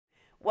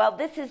Well,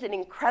 this is an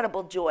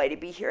incredible joy to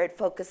be here at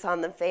Focus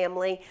on the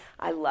Family.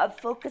 I love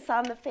Focus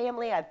on the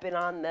Family. I've been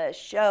on the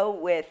show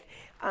with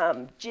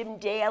Jim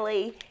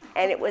Daly,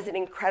 and it was an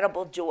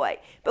incredible joy.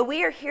 But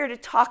we are here to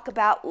talk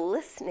about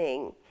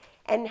listening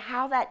and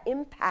how that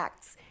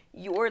impacts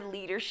your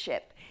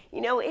leadership. You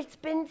know, it's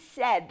been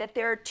said that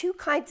there are two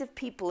kinds of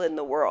people in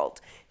the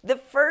world. The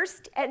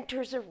first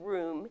enters a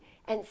room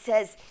and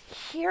says,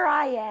 "Here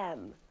I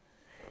am."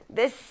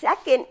 The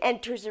second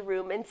enters a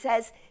room and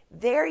says,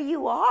 "There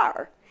you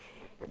are."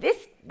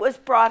 This was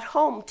brought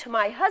home to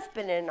my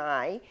husband and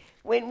I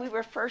when we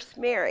were first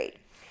married.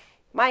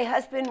 My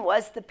husband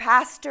was the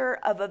pastor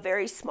of a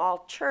very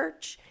small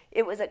church.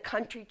 It was a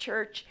country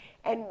church.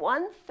 And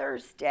one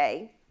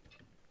Thursday,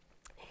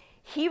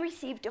 he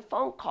received a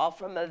phone call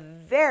from a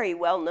very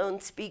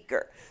well-known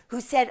speaker who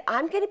said,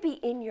 "I'm going to be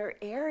in your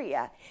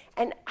area,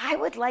 and I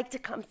would like to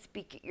come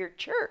speak at your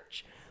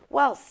church."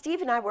 Well,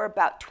 Steve and I were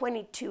about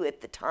 22 at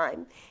the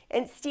time,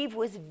 and Steve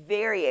was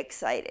very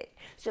excited.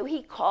 So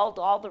he called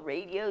all the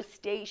radio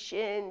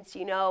stations,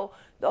 you know,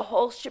 the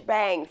whole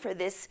shebang for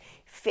this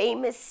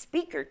famous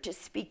speaker to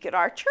speak at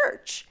our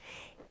church.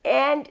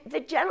 And the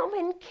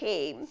gentleman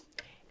came,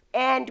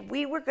 and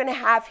we were going to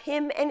have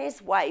him and his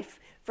wife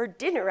for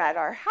dinner at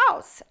our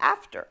house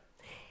after.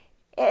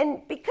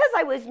 And because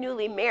I was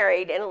newly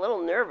married and a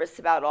little nervous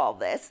about all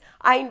this,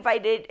 I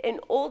invited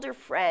an older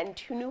friend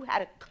who knew how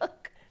to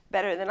cook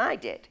better than I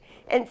did,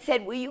 and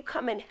said, "Will you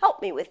come and help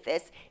me with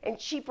this?"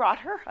 And she brought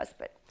her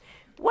husband.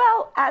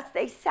 Well, as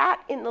they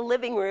sat in the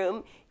living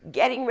room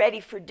getting ready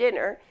for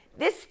dinner,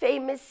 this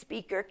famous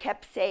speaker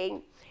kept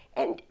saying,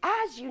 "And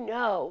as you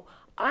know,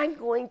 I'm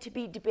going to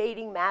be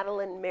debating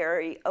Madalyn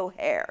Mary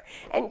O'Hair.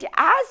 And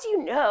as you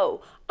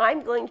know,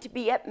 I'm going to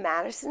be at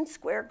Madison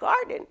Square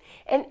Garden.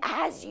 And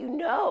as you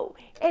know,"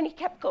 and he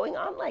kept going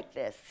on like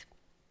this.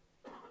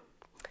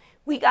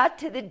 We got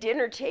to the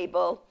dinner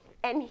table,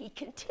 and he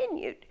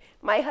continued.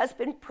 My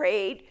husband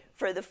prayed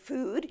for the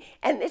food,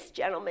 and this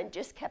gentleman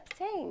just kept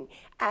saying,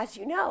 "As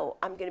you know,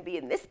 I'm going to be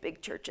in this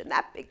big church and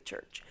that big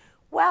church."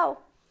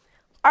 Well,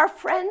 our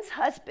friend's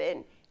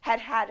husband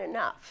had had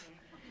enough.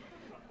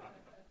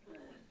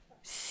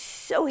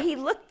 So he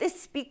looked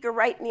this speaker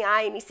right in the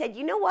eye, and he said,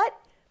 "You know what?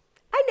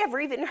 I never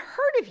even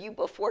heard of you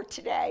before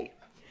today.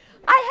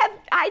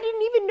 I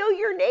didn't even know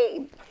your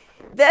name."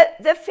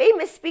 The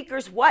famous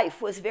speaker's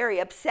wife was very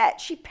upset.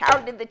 She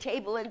pounded the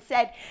table and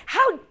said,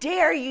 "How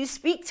dare you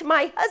speak to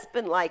my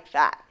husband like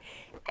that?"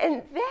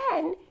 And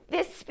then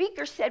this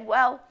speaker said,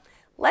 "Well,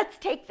 let's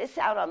take this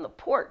out on the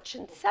porch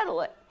and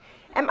settle it."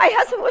 And my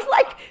husband was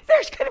like,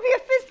 "There's going to be a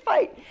fist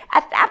fight."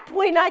 At that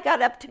point, I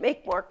got up to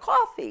make more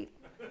coffee.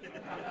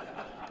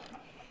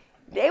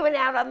 They went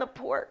out on the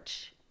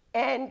porch,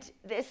 and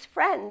this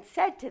friend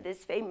said to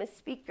this famous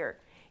speaker,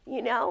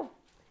 "You know,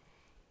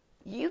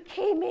 you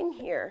came in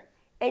here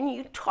and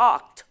you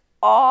talked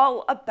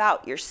all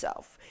about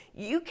yourself.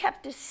 You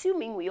kept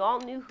assuming we all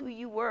knew who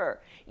you were.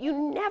 You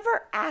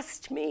never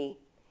asked me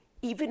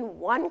even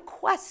one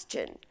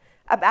question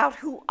about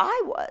who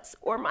I was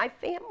or my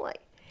family."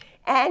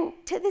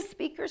 And to the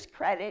speaker's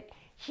credit,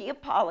 he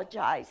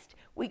apologized.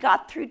 We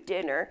got through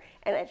dinner,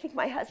 and I think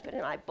my husband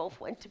and I both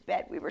went to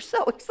bed. We were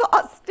so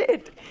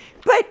exhausted.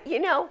 But, you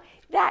know,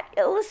 that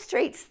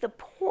illustrates the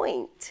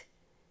point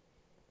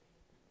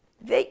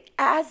that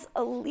as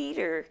a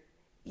leader,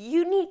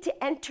 you need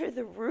to enter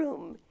the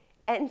room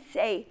and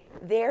say,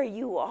 "There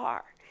you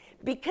are,"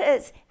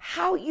 because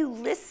how you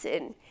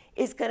listen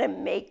is going to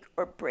make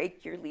or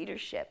break your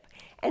leadership.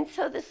 And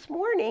so this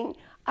morning,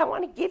 I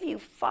want to give you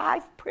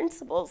 5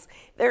 principles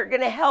that are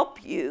going to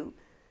help you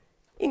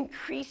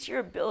increase your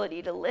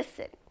ability to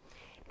listen.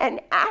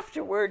 And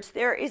afterwards,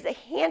 there is a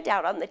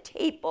handout on the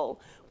table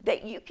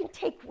that you can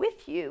take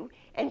with you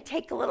and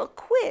take a little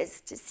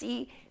quiz to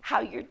see how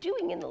you're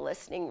doing in the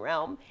listening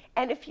realm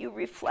and a few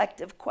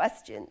reflective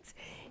questions.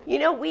 You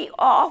know, we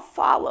all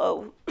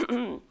follow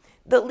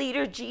the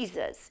leader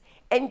Jesus.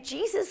 And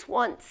Jesus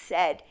once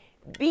said,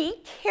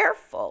 "Be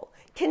careful,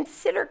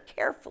 consider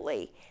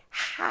carefully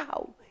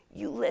how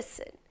you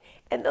listen."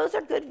 And those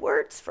are good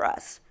words for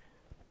us.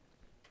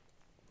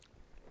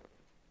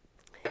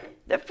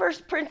 The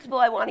first principle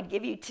I want to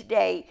give you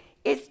today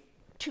is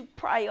to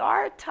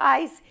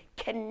prioritize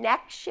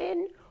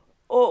connection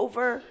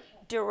over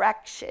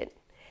direction.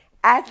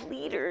 As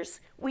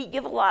leaders, we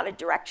give a lot of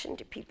direction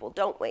to people,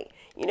 don't we?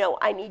 You know,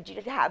 "I need you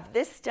to have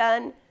this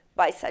done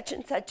by such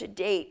and such a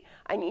date.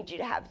 I need you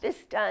to have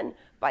this done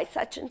by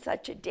such and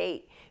such a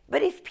date."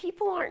 But if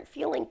people aren't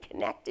feeling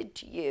connected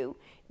to you,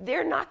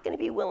 they're not going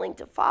to be willing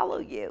to follow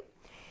you.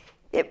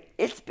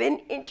 It's been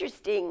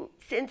interesting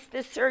since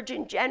the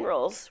Surgeon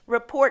General's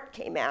report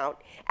came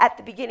out at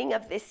the beginning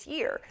of this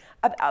year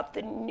about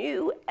the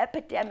new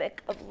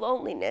epidemic of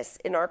loneliness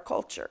in our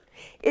culture.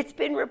 It's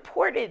been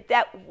reported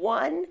that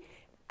 1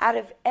 out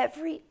of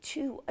every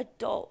 2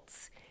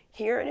 adults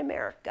here in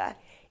America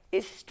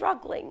is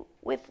struggling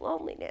with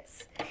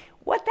loneliness.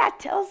 What that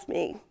tells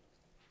me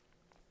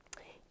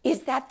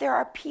is that there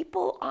are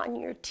people on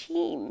your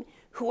team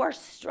who are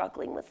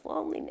struggling with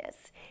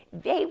loneliness.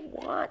 They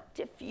want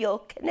to feel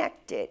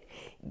connected.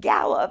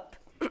 Gallup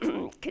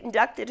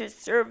conducted a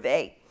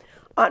survey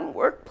on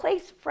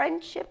workplace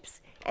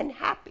friendships and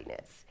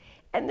happiness,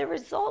 and the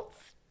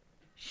results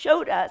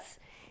showed us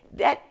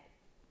that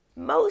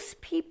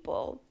most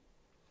people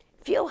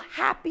feel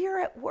happier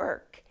at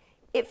work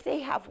if they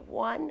have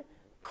one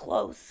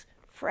close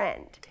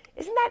friend.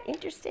 Isn't that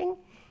interesting?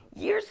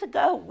 Years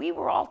ago, we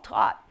were all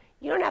taught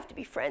you don't have to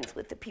be friends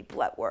with the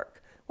people at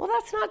work. Well,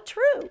 that's not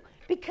true,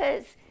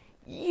 because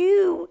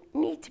you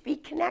need to be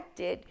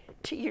connected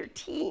to your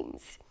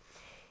teams.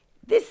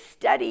 This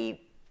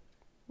study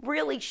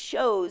really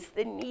shows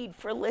the need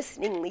for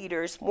listening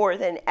leaders more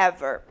than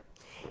ever.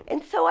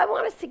 And so I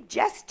want to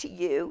suggest to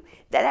you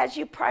that as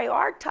you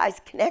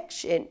prioritize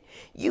connection,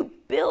 you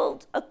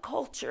build a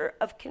culture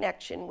of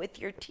connection with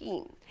your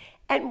team.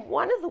 And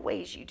one of the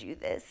ways you do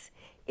this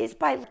is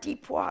by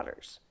deep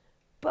waters.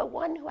 But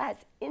one who has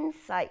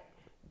insight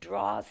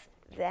draws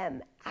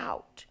them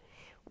out.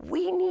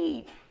 We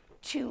need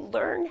to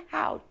learn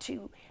how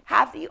to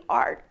have the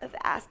art of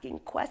asking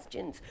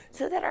questions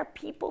so that our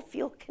people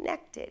feel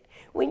connected.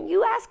 When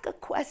you ask a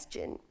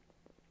question,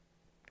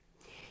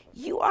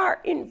 you are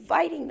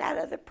inviting that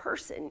other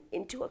person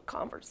into a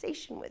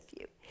conversation with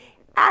you.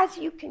 As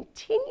you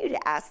continue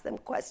to ask them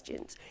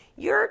questions,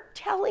 you're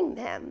telling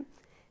them,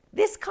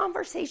 this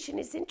conversation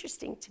is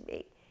interesting to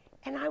me,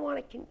 and I want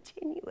to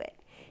continue it.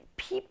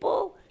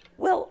 People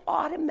will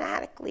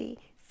automatically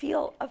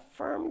feel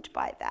affirmed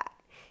by that.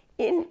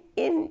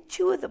 In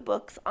two of the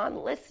books on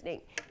listening,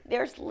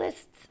 there's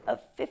lists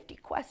of 50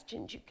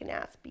 questions you can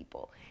ask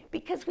people,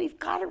 because we've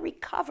got to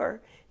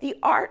recover the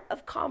art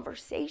of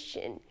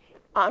conversation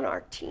on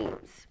our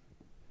teams.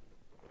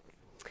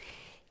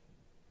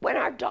 When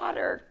our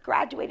daughter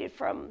graduated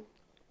from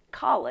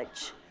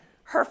college,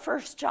 her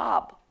first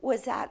job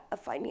was at a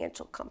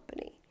financial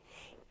company,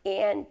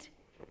 and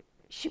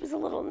she was a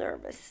little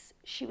nervous.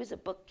 She was a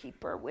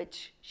bookkeeper,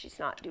 which she's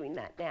not doing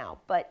that now,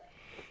 but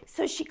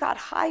so she got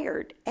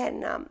hired,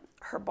 and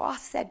her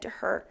boss said to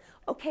her,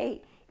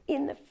 okay,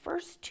 in the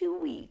first 2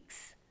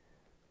 weeks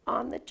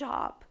on the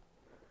job,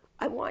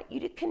 I want you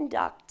to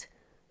conduct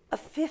a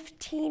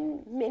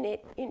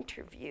 15-minute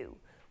interview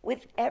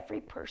with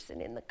every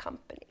person in the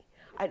company.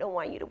 I don't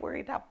want you to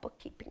worry about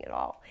bookkeeping at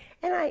all.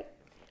 And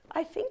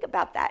I think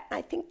about that, and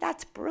I think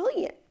that's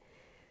brilliant.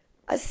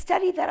 A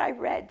study that I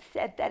read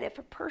said that if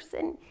a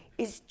person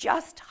is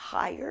just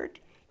hired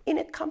in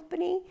a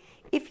company,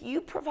 if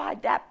you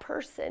provide that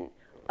person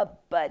a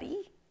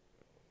buddy,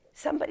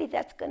 somebody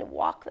that's going to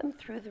walk them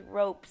through the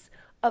ropes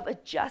of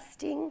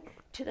adjusting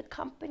to the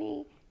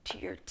company, to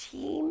your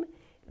team,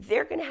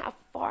 they're going to have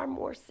far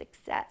more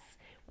success.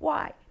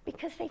 Why?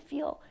 Because they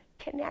feel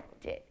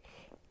connected.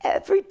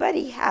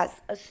 Everybody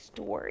has a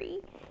story,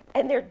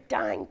 and they're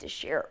dying to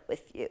share it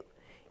with you.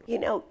 You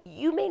know,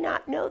 you may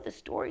not know the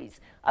stories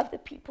of the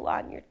people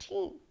on your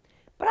team,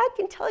 but I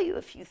can tell you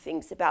a few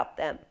things about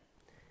them.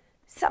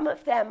 Some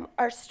of them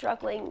are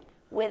struggling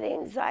with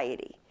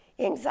anxiety.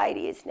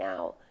 Anxiety is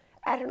now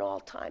at an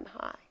all-time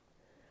high,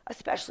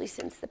 especially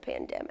since the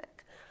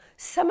pandemic.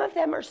 Some of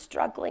them are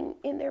struggling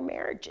in their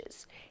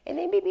marriages, and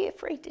they may be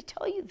afraid to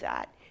tell you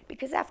that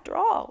because, after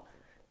all,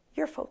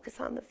 you're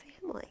focused on the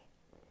family.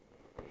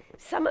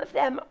 Some of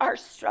them are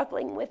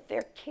struggling with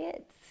their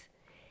kids.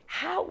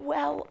 How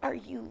well are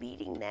you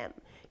leading them?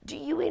 Do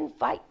you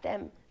invite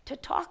them to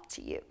talk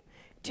to you?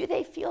 Do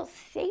they feel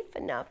safe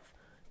enough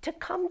to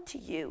come to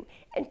you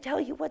and tell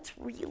you what's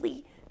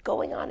really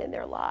going on in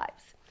their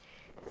lives?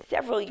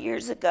 Several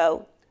years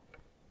ago,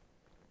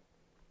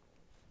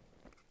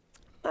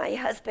 my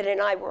husband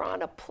and I were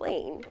on a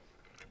plane,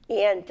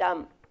 and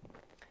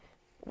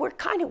we're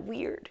kind of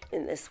weird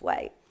in this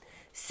way.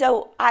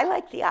 So I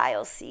like the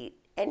aisle seat,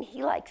 and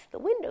he likes the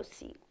window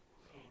seat.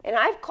 And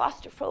I have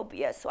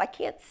claustrophobia, so I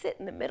can't sit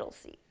in the middle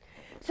seat.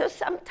 So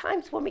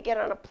sometimes when we get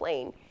on a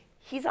plane,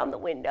 he's on the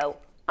window,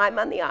 I'm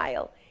on the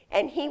aisle,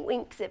 and he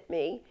winks at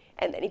me,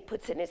 and then he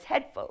puts in his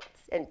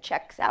headphones and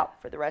checks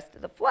out for the rest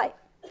of the flight.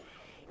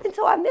 And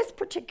so on this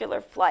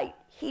particular flight,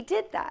 he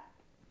did that.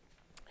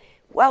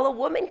 Well, a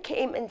woman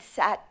came and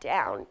sat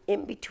down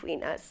in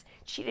between us.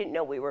 She didn't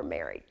know we were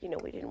married. You know,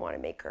 we didn't want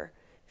to make her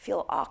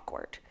feel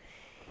awkward.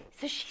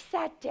 So she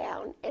sat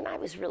down, and I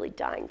was really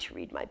dying to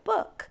read my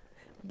book.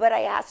 But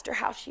I asked her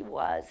how she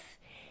was.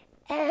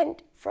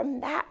 And from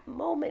that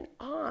moment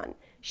on,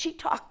 she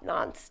talked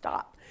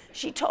nonstop.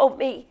 She told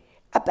me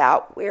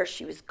about where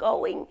she was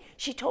going.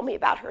 She told me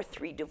about her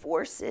 3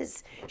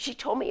 divorces. She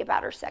told me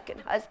about her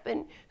second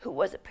husband, who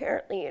was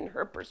apparently, in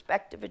her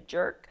perspective, a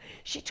jerk.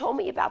 She told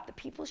me about the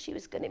people she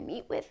was going to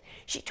meet with.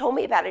 She told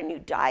me about a new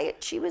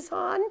diet she was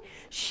on.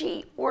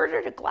 She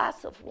ordered a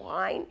glass of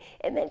wine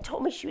and then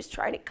told me she was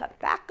trying to cut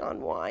back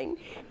on wine.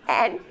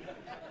 And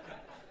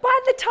by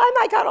the time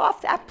I got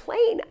off that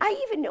plane,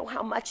 I even know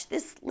how much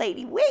this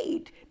lady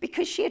weighed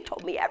because she had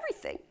told me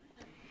everything.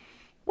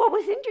 What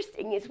was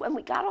interesting is when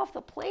we got off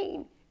the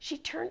plane, she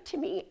turned to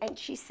me and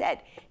she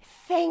said,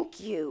 "Thank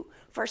you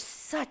for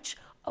such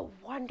a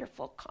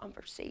wonderful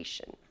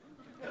conversation."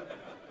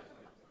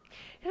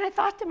 And I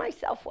thought to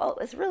myself, well, it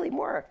was really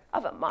more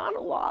of a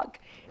monologue.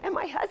 And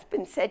my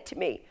husband said to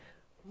me,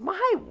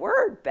 my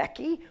word,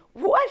 Becky,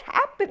 what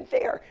happened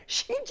there?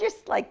 She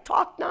just like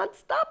talked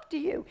nonstop to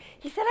you.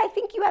 He said, I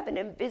think you have an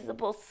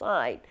invisible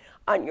sign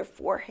on your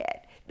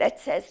forehead that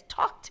says,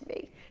 talk to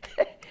me.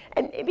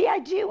 And maybe I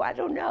do, I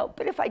don't know.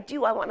 But if I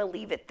do, I want to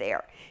leave it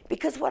there.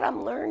 Because what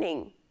I'm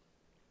learning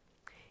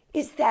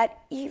is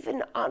that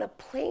even on a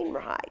plane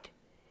ride,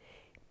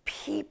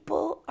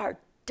 people are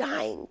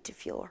dying to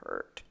feel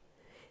heard.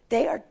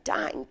 They are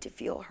dying to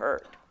feel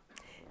heard.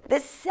 The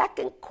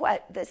second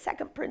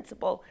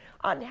principle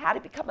on how to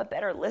become a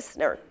better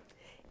listener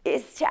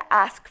is to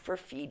ask for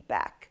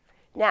feedback.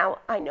 Now,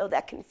 I know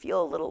that can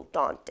feel a little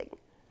daunting.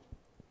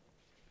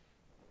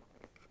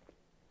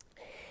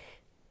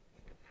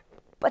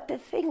 But the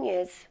thing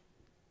is,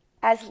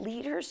 as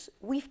leaders,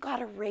 we've got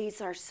to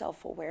raise our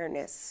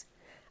self-awareness.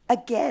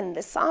 Again,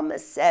 the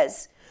psalmist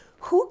says,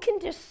 who can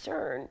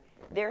discern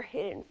their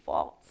hidden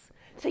faults?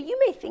 So you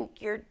may think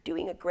you're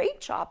doing a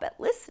great job at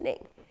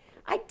listening.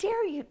 I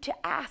dare you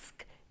to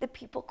ask the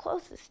people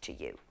closest to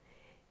you.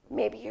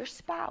 Maybe your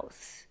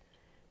spouse,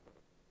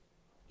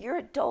 your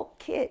adult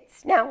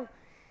kids. Now,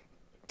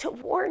 to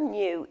warn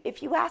you,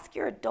 if you ask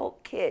your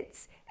adult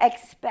kids,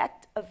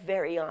 expect a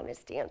very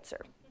honest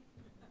answer.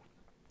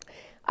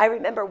 I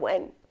remember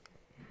when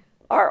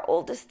our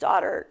oldest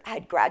daughter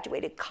had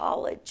graduated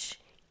college,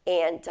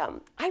 and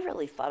I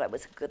really thought I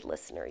was a good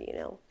listener, you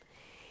know.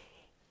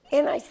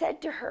 And I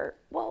said to her,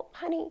 well,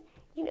 honey,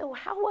 you know,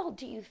 how well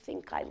do you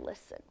think I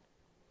listen?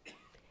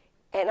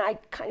 And I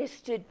kind of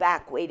stood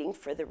back waiting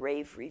for the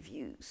rave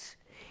reviews.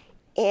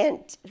 And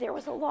there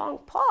was a long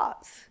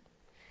pause.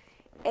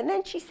 And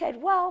then she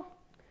said, well,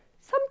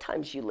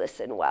 sometimes you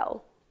listen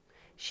well.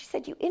 She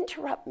said, you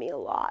interrupt me a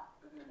lot.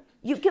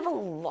 You give a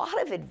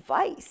lot of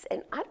advice,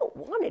 and I don't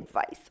want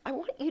advice. I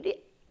want you to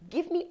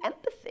give me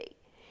empathy.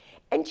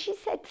 And she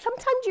said,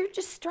 sometimes you're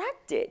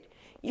distracted.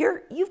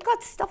 You've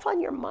got stuff on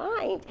your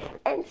mind,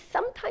 and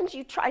sometimes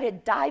you try to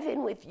dive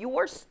in with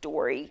your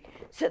story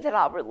so that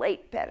I'll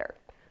relate better.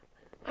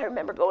 I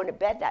remember going to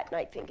bed that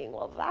night thinking,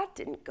 well, that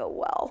didn't go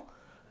well.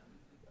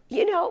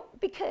 You know,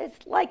 because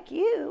like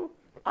you,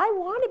 I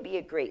want to be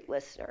a great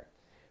listener.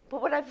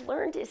 But what I've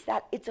learned is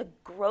that it's a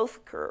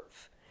growth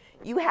curve.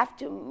 You have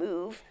to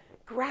move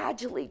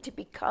gradually to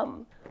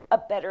become a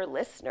better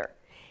listener.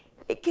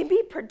 It can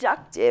be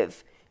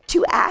productive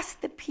to ask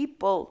the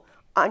people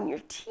on your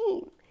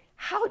team,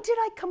 how did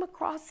I come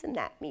across in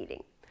that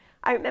meeting?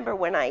 I remember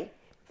when I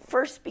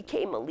first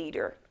became a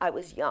leader, I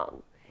was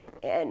young,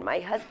 and my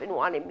husband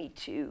wanted me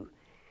to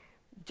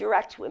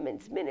direct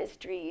women's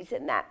ministries,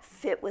 and that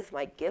fit with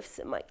my gifts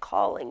and my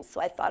calling,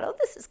 so I thought, oh,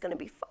 this is going to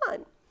be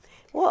fun.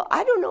 Well,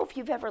 I don't know if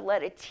you've ever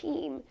led a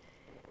team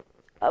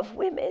of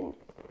women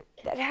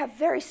that have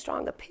very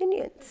strong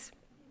opinions.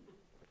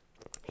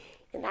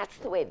 And that's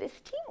the way this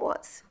team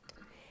was.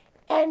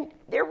 And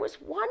there was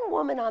one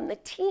woman on the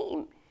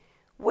team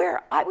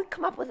where I would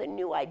come up with a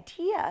new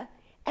idea,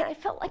 and I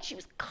felt like she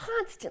was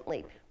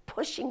constantly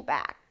pushing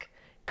back,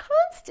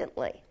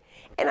 constantly.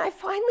 And I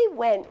finally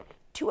went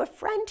to a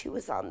friend who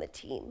was on the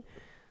team,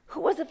 who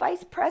was a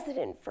vice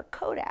president for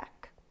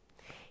Kodak.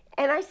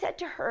 And I said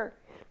to her,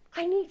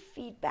 I need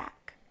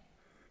feedback,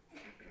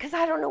 because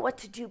I don't know what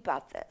to do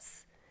about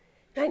this.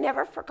 And I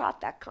never forgot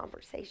that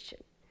conversation.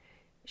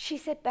 She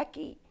said,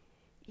 Becky,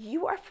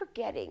 you are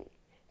forgetting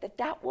that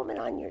that woman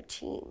on your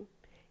team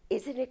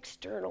is an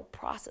external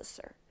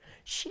processor.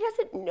 She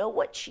doesn't know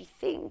what she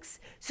thinks,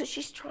 so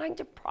she's trying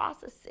to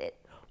process it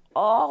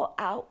all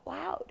out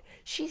loud.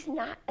 She's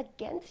not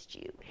against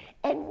you.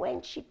 And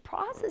when she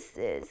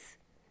processes,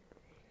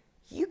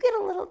 you get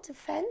a little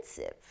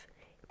defensive,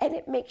 and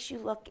it makes you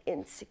look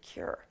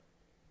insecure.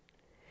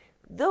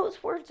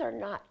 Those words are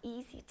not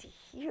easy to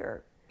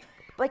hear,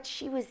 but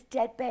she was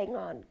dead bang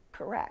on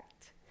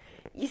correct.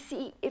 You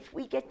see, if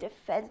we get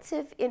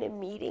defensive in a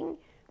meeting,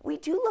 we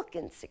do look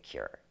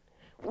insecure.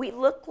 We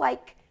look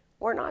like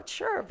we're not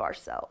sure of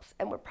ourselves,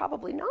 and we're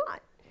probably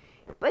not.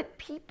 But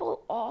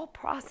people all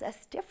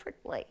process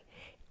differently.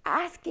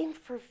 Asking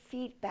for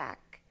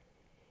feedback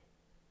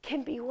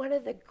can be one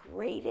of the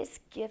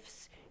greatest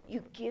gifts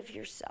you give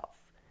yourself.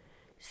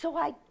 So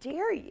I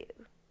dare you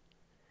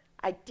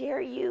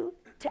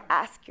to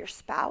ask your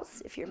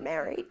spouse, if you're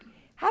married,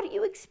 how do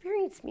you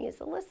experience me as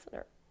a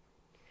listener?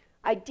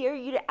 I dare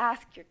you to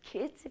ask your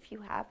kids, if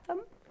you have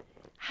them,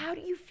 how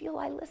do you feel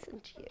I listen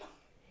to you?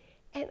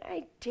 And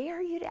I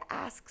dare you to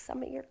ask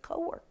some of your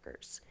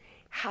coworkers,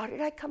 how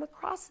did I come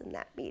across in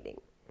that meeting?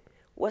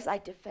 Was I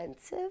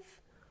defensive?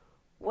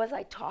 Was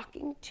I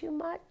talking too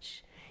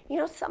much? You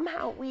know,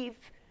 somehow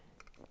we've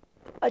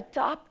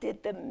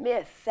adopted the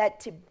myth that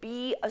to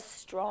be a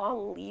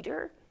strong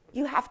leader,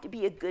 you have to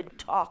be a good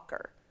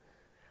talker.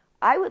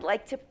 I would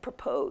like to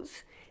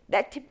propose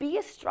that to be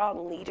a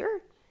strong leader,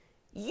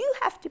 you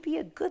have to be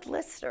a good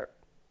listener.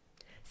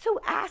 So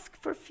ask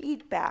for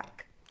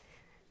feedback.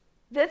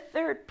 The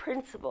third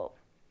principle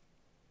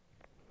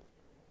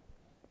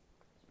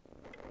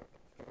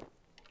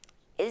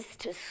is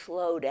to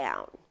slow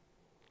down.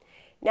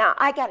 Now,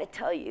 I got to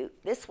tell you,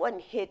 this one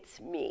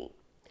hits me.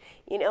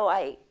 You know,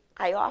 I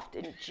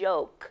often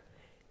joke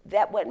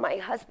that when my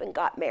husband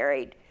got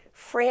married,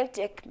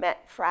 frantic meant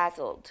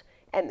frazzled,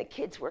 and the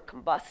kids were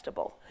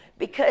combustible,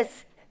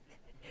 because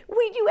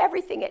we do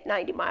everything at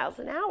 90 miles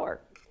an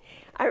hour.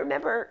 I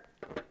remember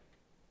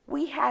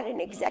we had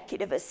an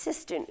executive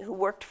assistant who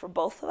worked for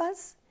both of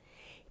us,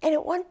 and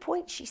at one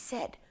point she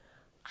said,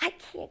 I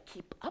can't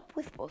keep up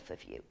with both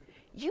of you.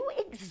 You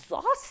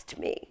exhaust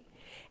me.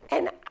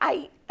 And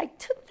I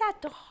took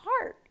that to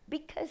heart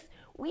because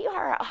we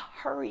are a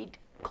hurried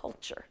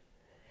culture.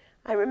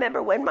 I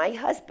remember when my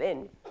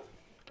husband,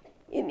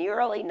 in the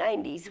early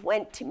 90s,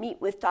 went to meet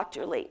with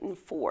Dr. Leighton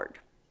Ford.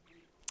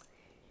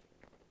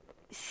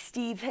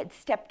 Steve had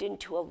stepped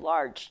into a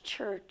large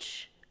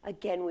church.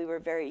 Again, we were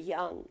very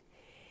young.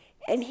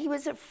 And he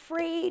was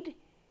afraid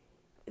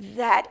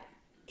that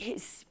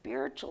his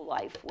spiritual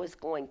life was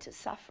going to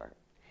suffer.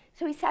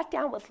 So he sat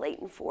down with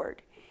Leighton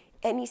Ford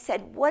and he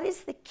said, what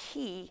is the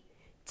key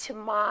to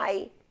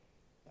my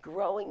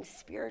growing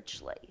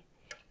spiritually?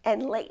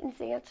 And Leighton's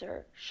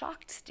answer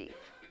shocked Steve.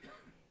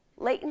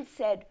 Leighton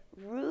said,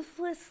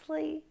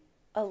 ruthlessly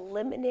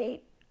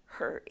eliminate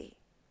hurry.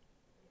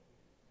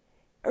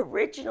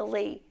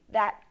 Originally,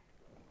 that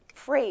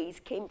phrase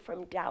came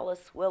from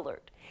Dallas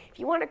Willard. If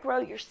you want to grow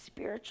your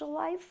spiritual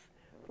life,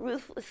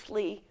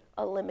 ruthlessly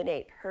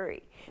eliminate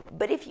hurry.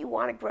 But if you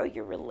want to grow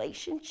your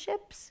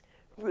relationships,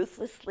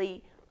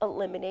 ruthlessly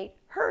eliminate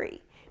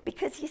hurry.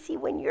 Because you see,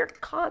 when you're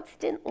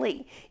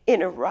constantly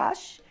in a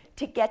rush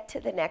to get to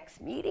the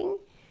next meeting,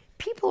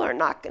 people are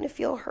not going to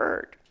feel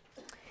heard.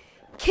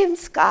 Kim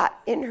Scott,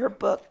 in her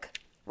book,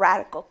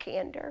 Radical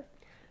Candor,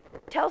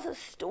 tells a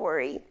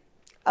story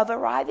of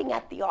arriving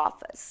at the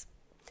office,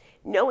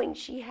 knowing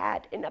she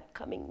had an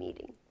upcoming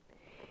meeting.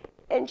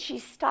 And she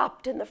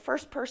stopped, and the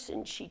first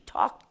person she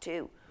talked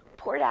to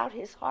poured out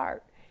his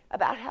heart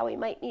about how he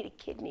might need a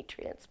kidney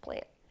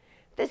transplant.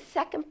 The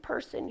second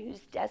person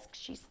whose desk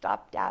she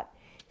stopped at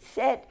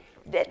said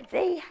that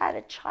they had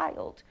a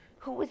child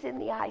who was in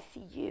the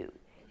ICU,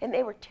 and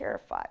they were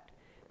terrified.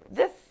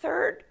 The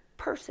third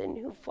person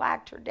who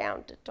flagged her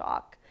down to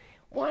talk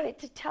wanted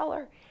to tell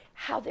her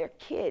how their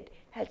kid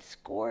had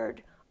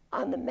scored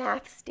on the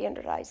math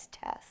standardized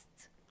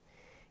tests.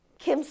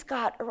 Kim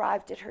Scott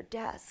arrived at her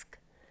desk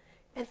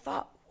and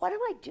thought, what am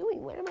I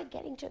doing? When am I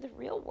getting to the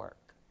real work?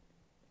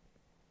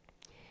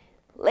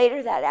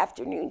 Later that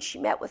afternoon, she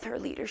met with her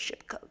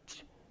leadership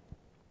coach.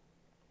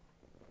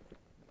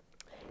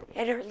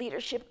 And her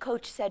leadership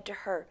coach said to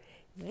her,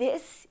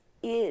 this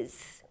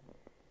is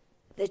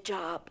the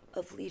job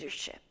of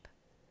leadership.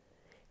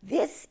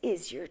 This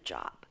is your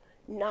job,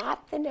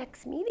 not the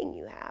next meeting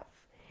you have.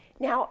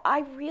 Now,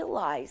 I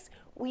realize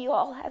we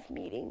all have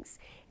meetings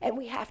and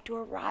we have to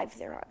arrive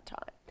there on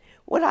time.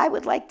 What I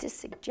would like to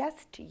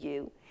suggest to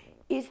you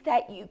is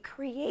that you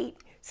create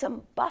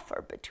some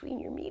buffer between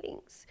your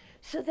meetings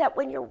so that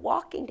when you're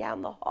walking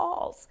down the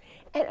halls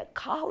and a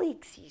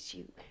colleague sees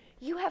you,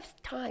 you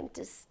have time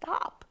to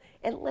stop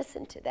and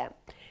listen to them.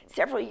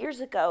 Several years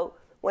ago,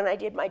 when I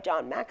did my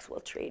John Maxwell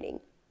training,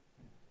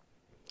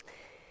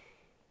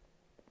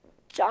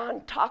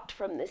 John talked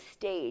from the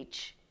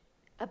stage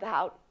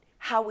about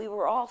how we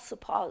were all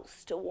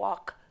supposed to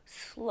walk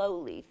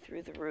slowly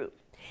through the room.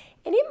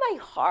 And in my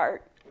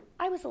heart,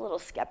 I was a little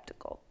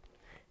skeptical.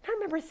 I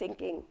remember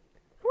thinking,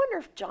 I wonder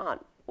if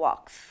John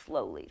walks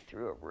slowly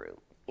through a room,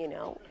 you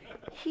know?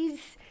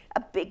 He's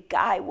a big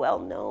guy, well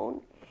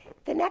known.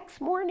 The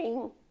next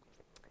morning,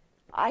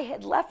 I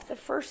had left the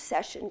first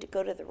session to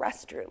go to the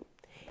restroom,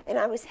 and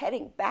I was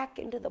heading back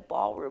into the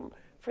ballroom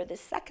for the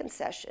second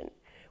session,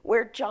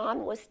 where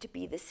John was to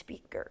be the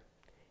speaker.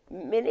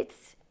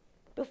 Minutes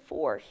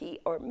before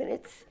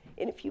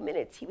in a few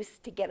minutes, he was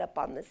to get up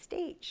on the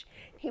stage.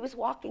 He was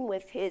walking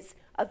with his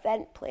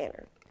event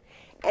planner.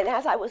 And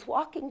as I was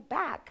walking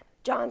back,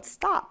 John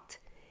stopped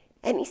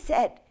and he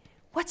said,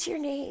 what's your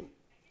name?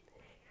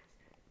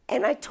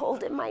 And I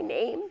told him my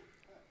name.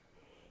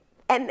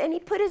 And then he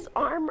put his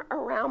arm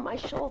around my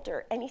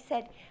shoulder and he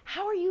said,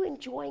 how are you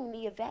enjoying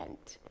the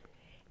event?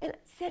 And I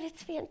said,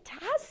 it's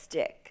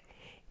fantastic.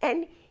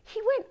 And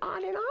he went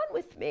on and on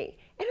with me.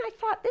 And I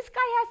thought, this guy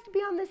has to be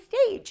on the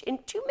stage in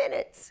 2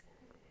 minutes.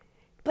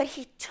 But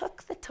he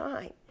took the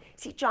time.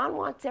 See, John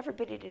wants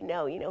everybody to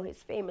know, you know,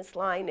 his famous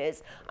line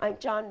is, I'm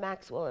John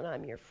Maxwell and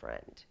I'm your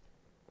friend.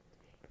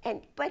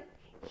 But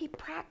he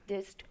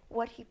practiced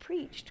what he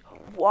preached.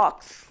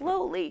 Walk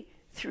slowly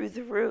through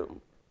the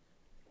room.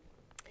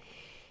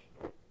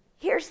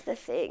 Here's the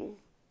thing.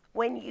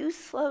 When you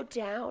slow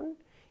down,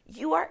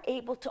 you are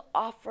able to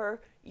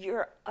offer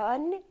your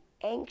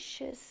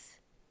unanxious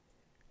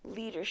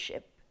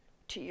leadership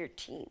to your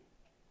team.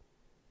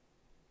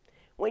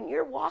 When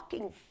you're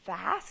walking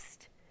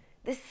fast,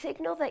 the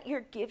signal that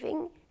you're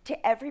giving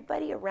to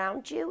everybody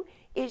around you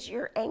is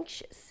you're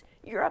anxious,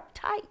 you're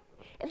uptight.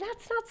 And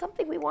that's not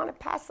something we want to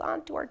pass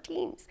on to our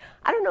teams.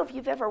 I don't know if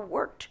you've ever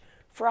worked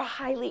for a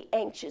highly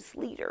anxious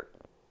leader.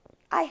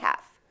 I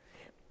have.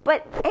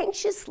 But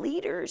anxious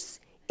leaders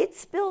it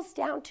spills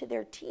down to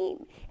their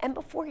team. And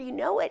before you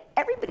know it,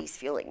 everybody's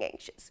feeling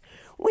anxious.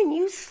 When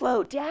you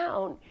slow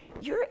down,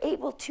 you're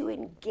able to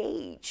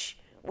engage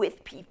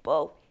with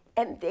people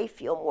and they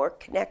feel more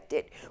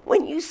connected.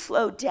 When you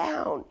slow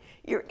down,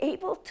 you're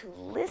able to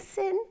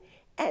listen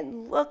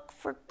and look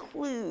for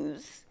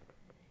clues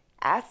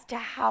as to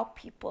how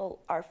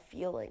people are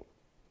feeling.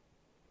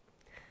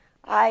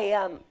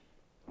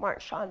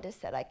 Marchanda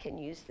said I can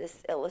use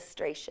this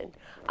illustration.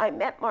 I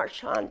met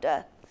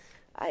Marchanda,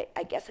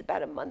 I guess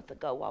about a month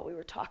ago while we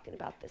were talking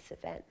about this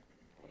event.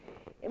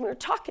 And we were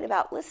talking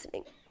about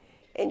listening.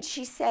 And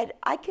she said,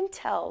 I can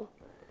tell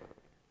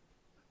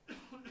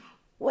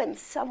when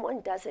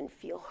someone doesn't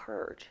feel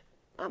heard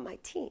on my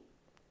team.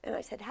 And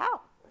I said,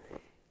 how?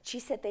 She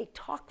said, they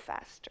talk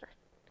faster.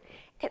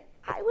 And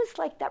I was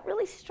like, that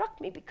really struck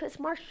me because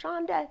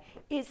Marchanda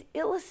is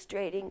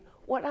illustrating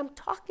what I'm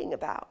talking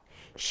about.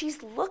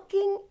 She's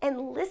looking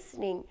and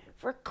listening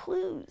for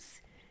clues.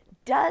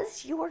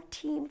 Does your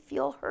team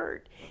feel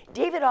heard?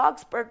 David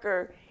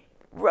Augsburger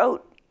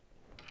wrote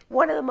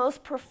one of the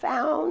most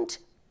profound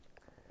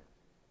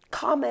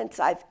comments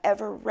I've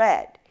ever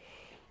read.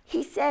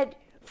 He said,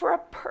 for a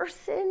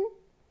person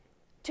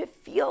to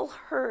feel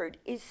heard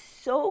is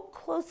so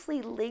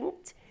closely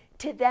linked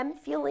to them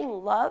feeling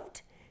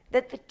loved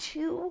that the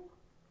two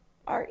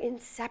are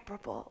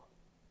inseparable.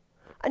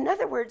 In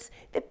other words,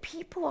 the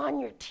people on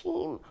your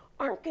team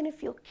aren't going to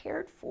feel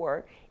cared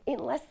for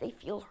unless they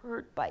feel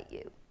heard by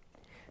you.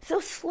 So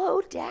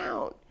slow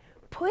down.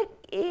 Put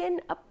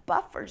in a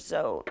buffer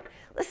zone.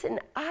 Listen,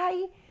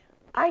 I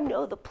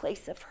know the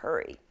place of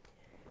hurry.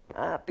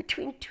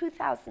 Between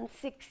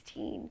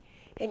 2016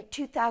 and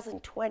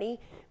 2020,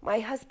 my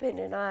husband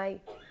and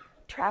I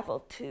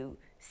traveled to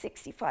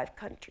 65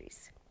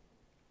 countries.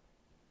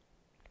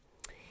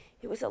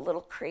 It was a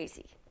little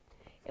crazy.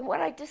 And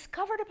what I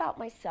discovered about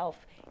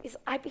myself is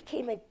I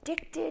became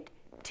addicted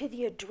to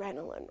the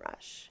adrenaline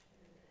rush.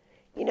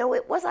 You know,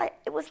 it was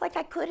like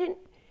I couldn't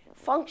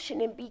function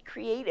and be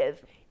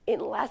creative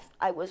unless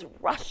I was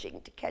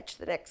rushing to catch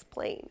the next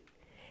plane.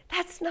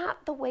 That's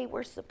not the way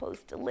we're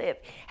supposed to live.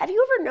 Have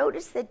you ever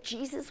noticed that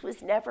Jesus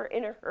was never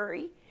in a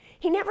hurry?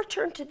 He never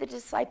turned to the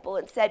disciple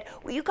and said,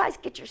 well, you guys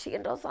get your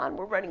sandals on,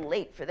 we're running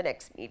late for the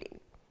next meeting.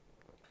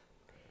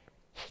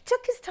 He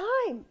took his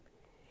time.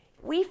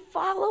 We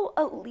follow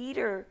a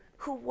leader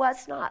who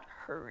was not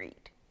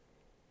hurried.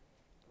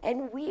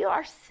 And we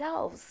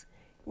ourselves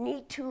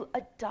need to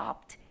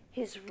adopt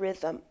his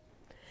rhythm.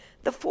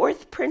 The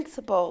fourth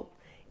principle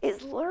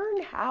is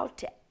learn how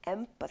to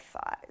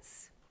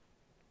empathize.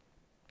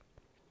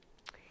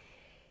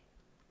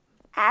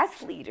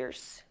 As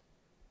leaders,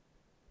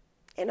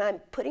 and I'm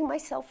putting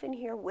myself in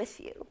here with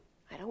you,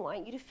 I don't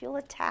want you to feel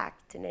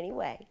attacked in any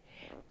way.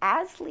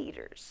 As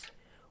leaders,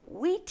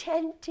 we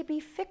tend to be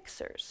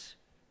fixers,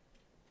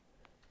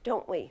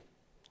 don't we?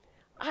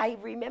 I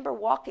remember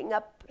walking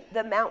up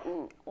the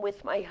mountain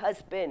with my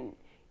husband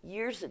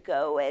years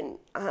ago, and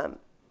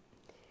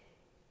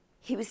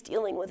he was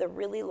dealing with a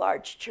really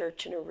large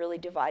church and a really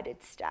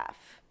divided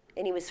staff.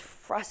 And he was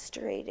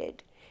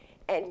frustrated,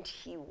 and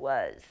he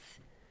was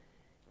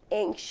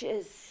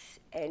anxious,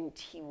 and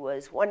he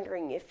was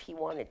wondering if he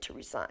wanted to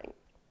resign.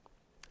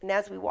 And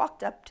as we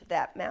walked up to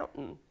that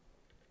mountain,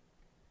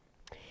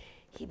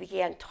 he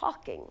began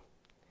talking,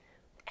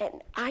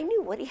 and I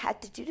knew what he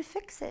had to do to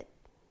fix it.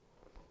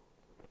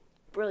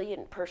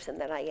 Brilliant person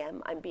that I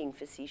am, I'm being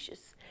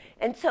facetious.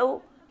 And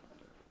so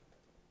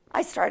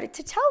I started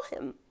to tell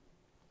him,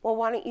 well,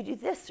 why don't you do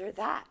this or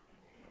that?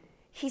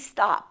 He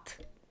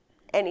stopped,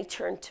 and he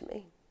turned to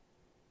me,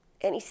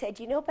 and he said,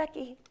 you know,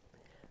 Becky,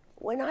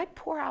 when I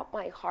pour out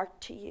my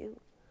heart to you,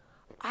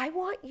 I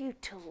want you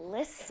to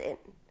listen.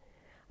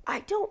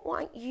 I don't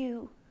want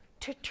you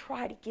to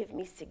try to give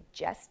me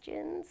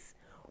suggestions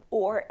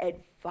or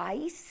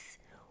advice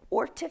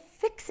or to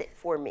fix it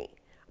for me.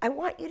 I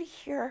want you to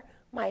hear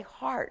my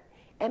heart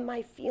and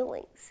my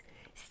feelings.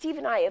 Steve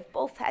and I have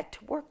both had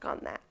to work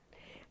on that.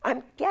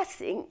 I'm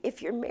guessing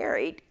if you're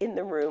married in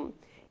the room,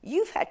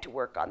 you've had to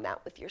work on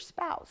that with your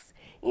spouse,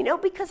 you know,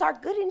 because our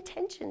good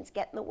intentions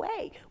get in the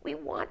way. We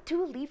want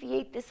to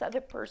alleviate this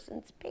other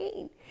person's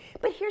pain.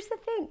 But here's the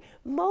thing,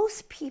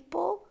 most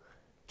people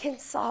can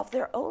solve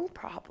their own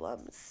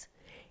problems.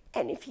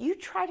 And if you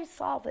try to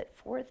solve it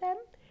for them,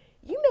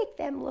 you make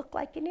them look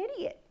like an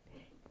idiot.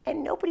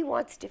 And nobody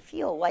wants to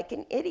feel like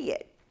an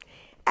idiot.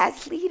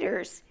 As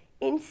leaders,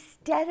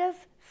 instead of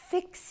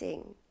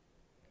fixing,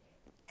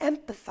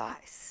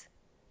 empathize.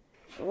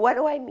 What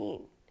do I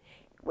mean?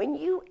 When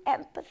you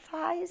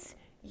empathize,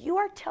 you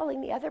are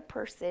telling the other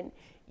person,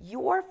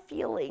 your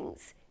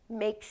feelings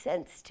make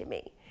sense to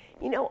me.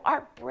 You know,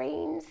 our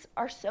brains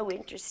are so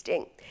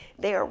interesting.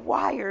 They are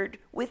wired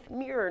with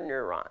mirror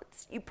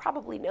neurons. You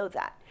probably know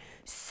that.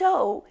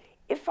 So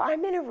if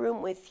I'm in a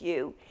room with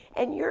you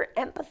and you're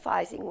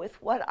empathizing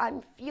with what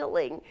I'm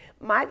feeling,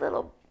 my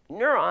little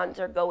neurons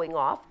are going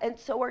off and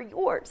so are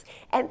yours.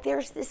 And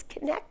there's this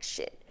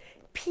connection.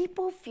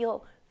 People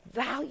feel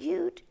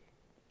valued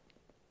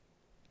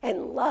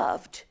and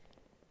loved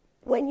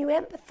when you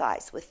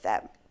empathize with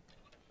them.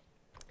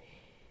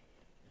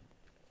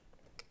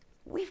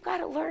 we've got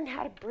to learn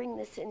how to bring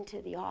this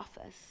into the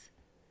office.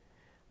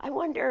 I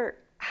wonder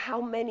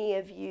how many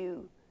of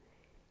you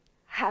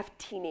have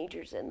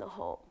teenagers in the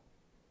home.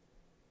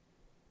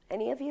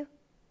 Any of you?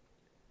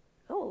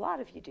 Oh, a lot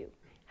of you do.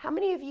 How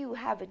many of you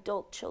have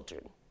adult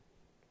children?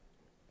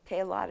 Okay,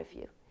 a lot of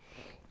you.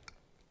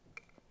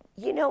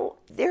 You know,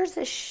 there's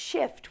a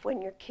shift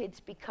when your kids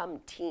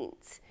become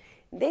teens.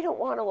 They don't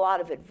want a lot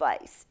of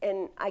advice,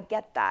 and I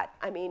get that.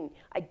 I mean,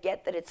 I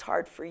get that it's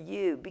hard for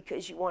you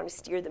because you want to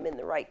steer them in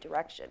the right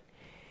direction.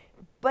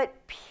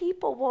 But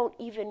people won't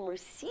even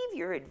receive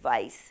your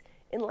advice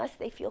unless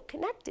they feel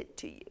connected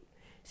to you.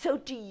 So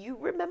do you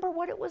remember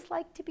what it was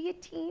like to be a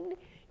teen?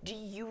 Do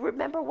you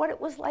remember what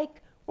it was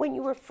like when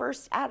you were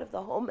first out of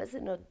the home as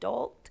an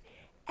adult?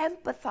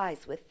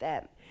 Empathize with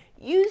them.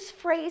 Use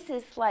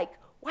phrases like,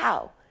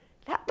 wow,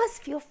 that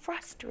must feel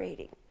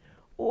frustrating.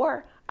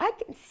 Or, I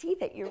can see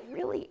that you're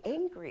really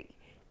angry.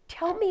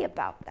 Tell me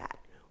about that.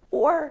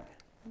 Or,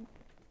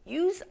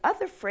 use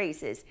other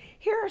phrases.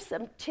 Here are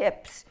some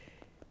tips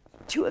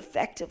to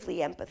effectively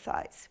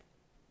empathize.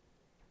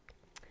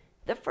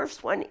 The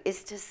first one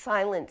is to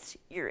silence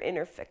your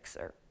inner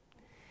fixer.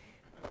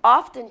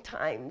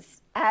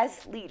 Oftentimes,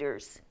 as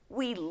leaders,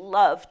 we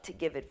love to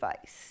give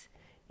advice,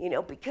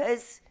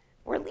 because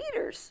we're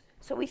leaders.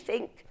 So we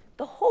think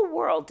the whole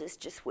world is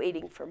just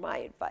waiting for my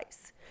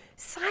advice.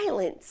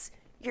 Silence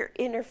your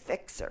inner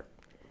fixer.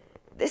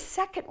 The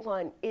second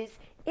one is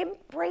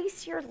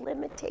embrace your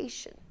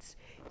limitations.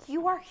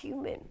 You are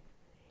human.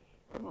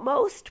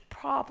 Most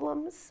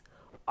problems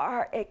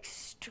are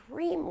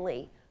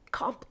extremely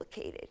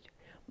complicated.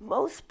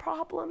 Most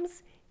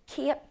problems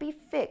can't be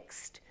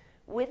fixed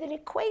with an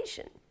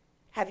equation.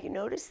 Have you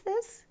noticed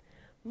this?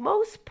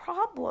 Most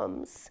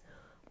problems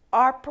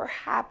are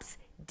perhaps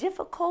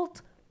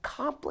difficult,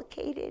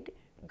 complicated,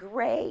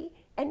 gray,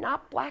 and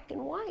not black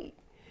and white.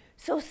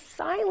 So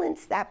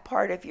silence that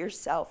part of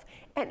yourself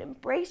and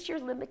embrace your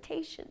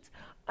limitations.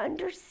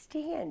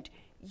 Understand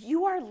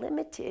you are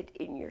limited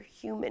in your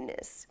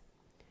humanness.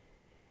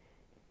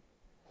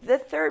 The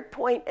third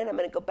point, and I'm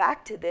going to go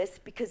back to this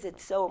because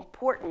it's so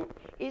important,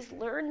 is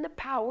learn the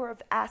power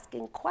of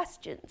asking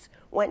questions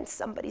when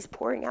somebody's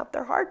pouring out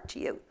their heart to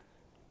you.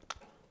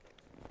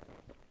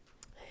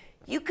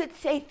 You could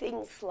say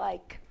things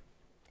like,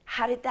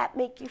 how did that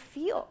make you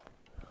feel?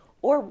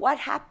 Or what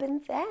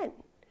happened then?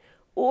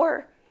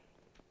 Or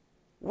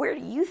where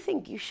do you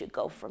think you should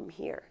go from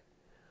here?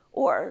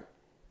 Or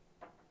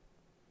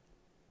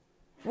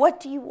what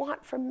do you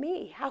want from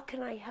me? How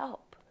can I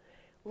help?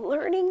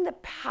 Learning the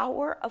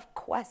power of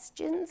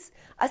questions,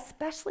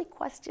 especially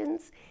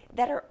questions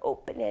that are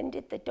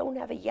open-ended, that don't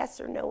have a yes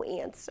or no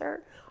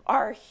answer,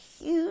 are a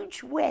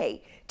huge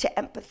way to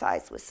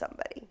empathize with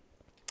somebody.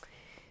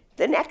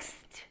 The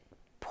next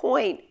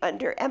point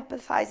under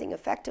empathizing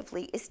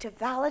effectively is to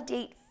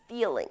validate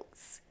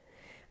feelings.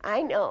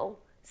 I know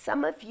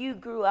some of you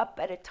grew up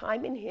at a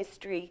time in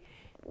history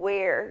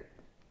where,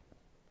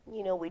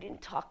 we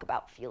didn't talk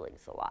about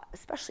feelings a lot,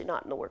 especially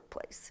not in the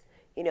workplace.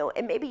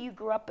 And maybe you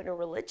grew up in a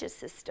religious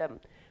system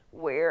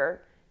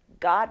where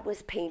God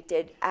was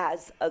painted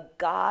as a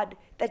God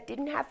that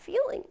didn't have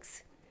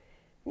feelings.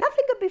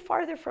 Nothing could be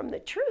farther from the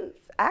truth,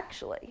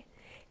 actually.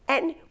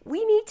 And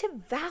we need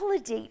to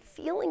validate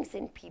feelings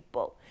in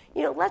people.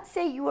 Let's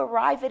say you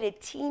arrive at a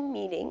team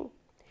meeting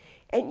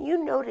and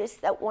you notice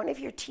that one of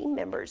your team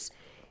members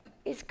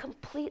is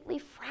completely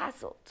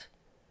frazzled.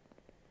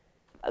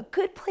 A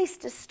good place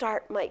to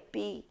start might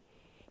be,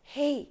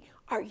 hey,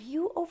 are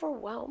you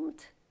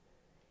overwhelmed?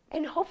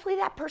 And hopefully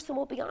that person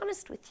will be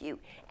honest with you.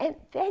 And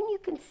then you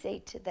can say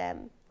to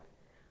them,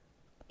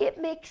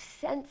 it makes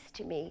sense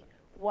to me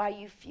why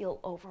you feel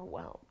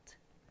overwhelmed.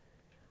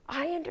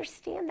 I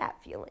understand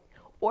that feeling.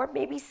 Or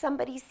maybe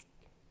somebody's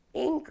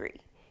angry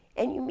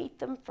and you meet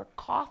them for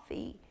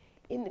coffee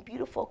in the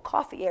beautiful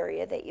coffee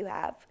area that you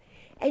have,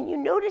 and you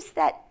notice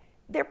that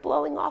they're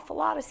blowing off a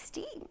lot of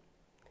steam.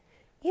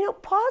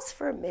 Pause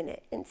for a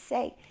minute and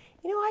say,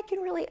 I can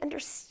really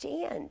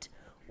understand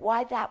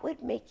why that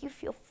would make you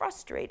feel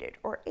frustrated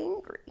or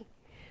angry.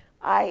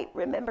 I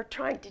remember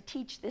trying to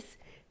teach this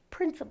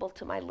principle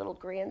to my little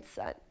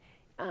grandson.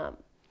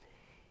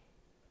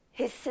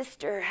 His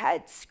sister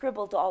had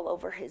scribbled all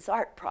over his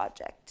art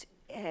project,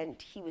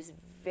 and he was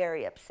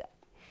very upset.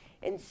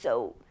 And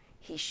so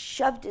he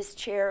shoved his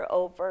chair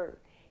over,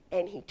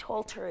 and he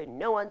told her in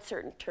no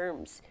uncertain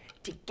terms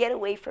to get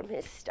away from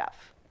his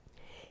stuff.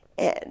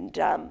 And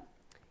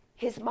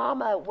his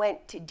mama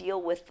went to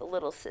deal with the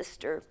little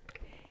sister,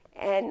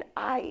 and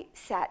I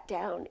sat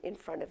down in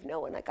front of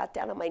Noah, and I got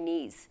down on my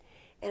knees,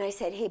 and I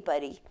said, hey,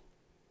 buddy,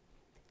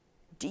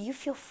 do you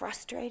feel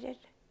frustrated?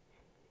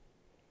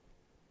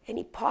 And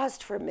he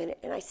paused for a minute,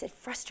 and I said,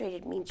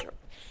 frustrated means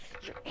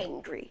you're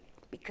angry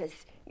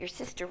because your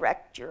sister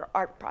wrecked your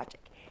art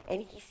project.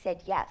 And he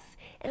said, yes.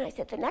 And I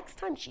said, the next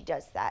time she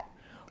does that,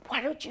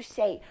 why don't you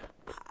say,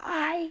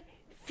 I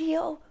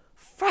feel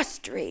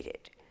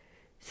frustrated?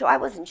 So I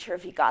wasn't sure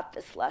if he got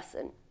this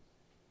lesson.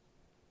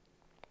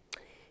 A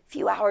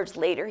few hours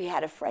later, he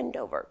had a friend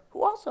over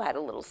who also had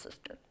a little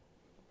sister.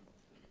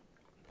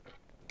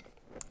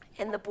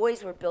 and the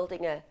boys were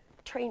building a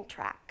train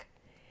track.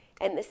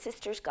 And the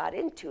sisters got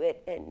into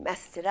it and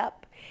messed it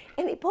up.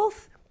 And they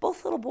both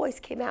little boys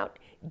came out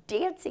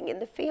dancing in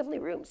the family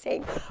room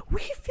saying,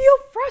 "We feel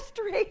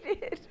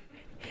frustrated."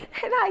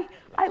 And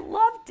I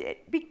loved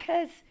it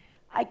because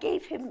I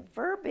gave him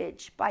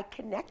verbiage by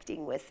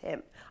connecting with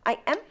him. I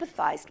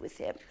empathized with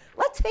him.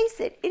 Let's face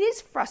it, it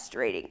is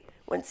frustrating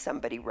when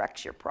somebody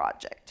wrecks your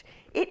project.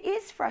 It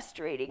is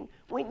frustrating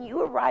when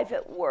you arrive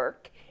at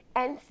work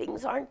and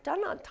things aren't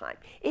done on time.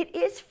 It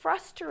is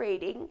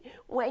frustrating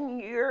when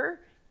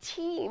your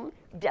team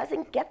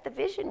doesn't get the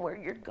vision where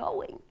you're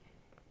going.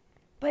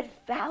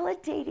 But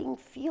validating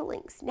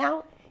feelings.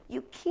 Now,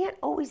 you can't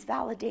always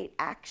validate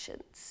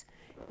actions.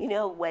 You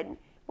know, when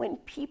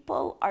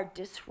people are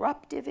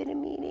disruptive in a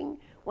meeting,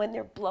 when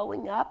they're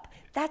blowing up,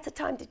 that's a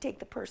time to take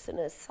the person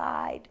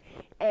aside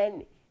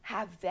and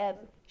have them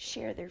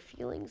share their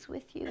feelings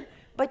with you.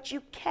 But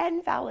you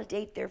can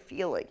validate their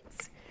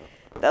feelings.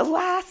 The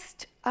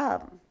last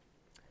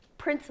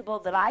principle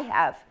that I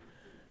have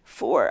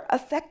for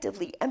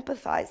effectively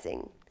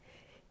empathizing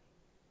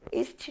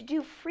is to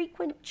do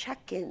frequent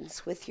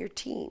check-ins with your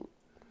team.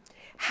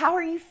 How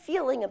are you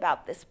feeling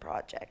about this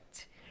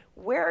project?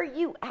 Where are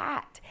you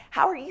at?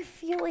 How are you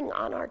feeling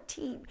on our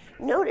team?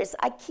 Notice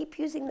I keep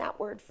using that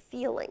word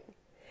feeling,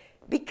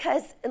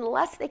 because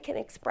unless they can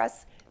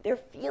express their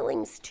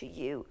feelings to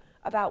you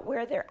about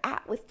where they're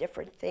at with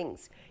different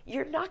things,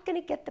 you're not going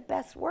to get the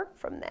best work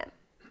from them.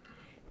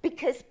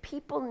 Because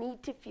people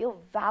need to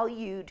feel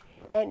valued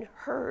and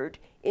heard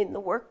in the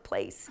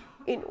workplace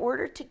in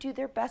order to do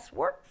their best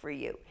work for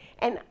you.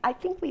 And I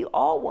think we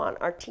all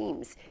want our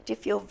teams to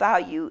feel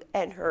valued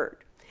and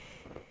heard.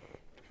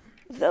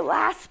 The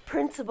last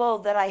principle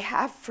that I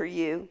have for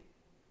you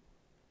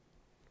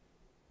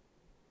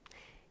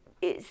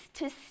is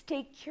to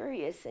stay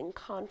curious in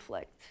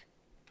conflict.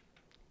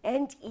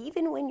 And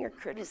even when you're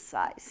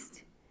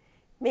criticized.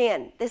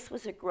 Man, this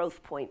was a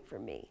growth point for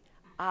me.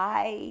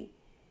 I,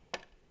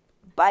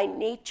 by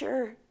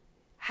nature,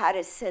 had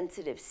a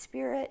sensitive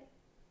spirit,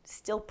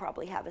 still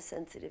probably have a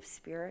sensitive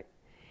spirit,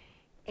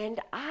 and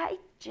I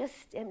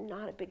just am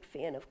not a big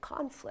fan of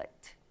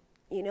conflict.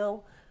 You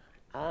know,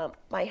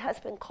 my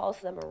husband calls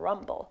them a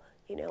rumble,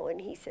 you know, and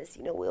he says,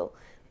 you know,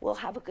 we'll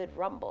have a good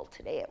rumble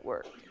today at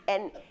work.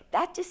 And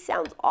that just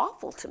sounds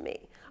awful to me.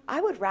 I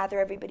would rather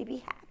everybody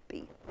be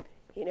happy,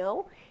 you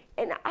know?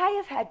 And I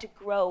have had to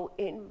grow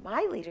in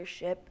my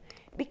leadership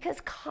because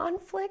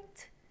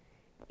conflict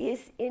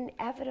is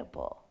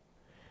inevitable.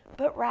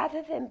 But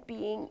rather than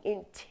being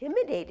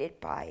intimidated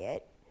by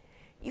it,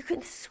 you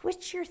can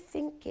switch your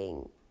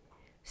thinking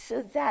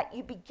so that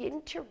you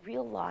begin to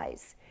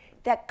realize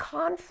that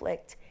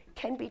conflict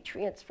can be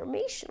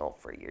transformational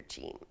for your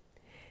team.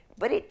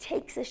 But it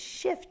takes a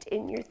shift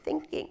in your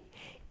thinking.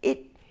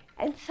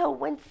 And so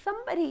when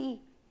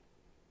somebody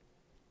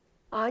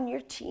on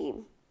your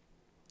team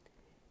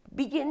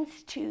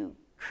begins to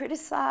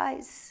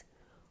criticize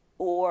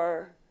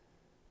or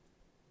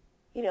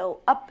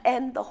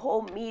upend the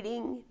whole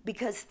meeting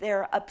because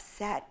they're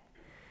upset,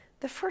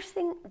 the first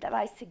thing that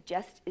I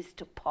suggest is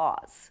to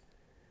pause.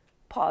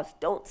 Pause.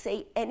 Don't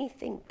say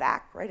anything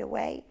back right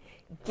away.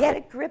 Get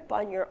a grip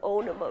on your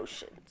own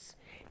emotions.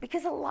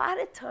 Because a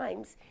lot of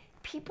times,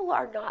 people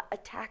are not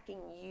attacking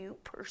you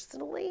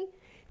personally.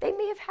 They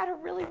may have had a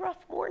really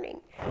rough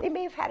morning. They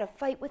may have had a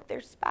fight with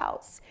their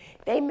spouse.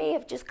 They may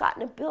have just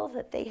gotten a bill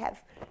that they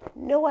have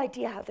no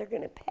idea how they're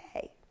going to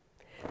pay.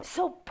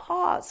 So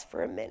pause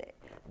for a minute.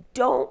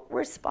 Don't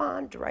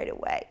respond right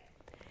away.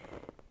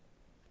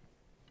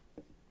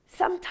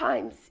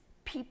 Sometimes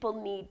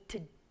people need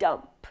to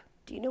dump.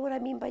 Do you know what I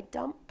mean by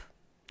dump?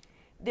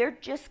 They're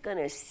just going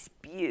to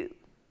spew.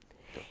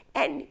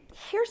 And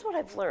here's what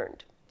I've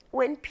learned.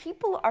 When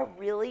people are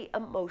really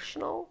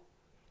emotional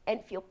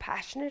and feel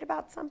passionate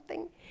about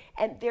something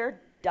and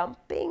they're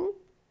dumping,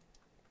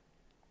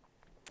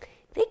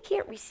 they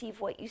can't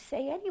receive what you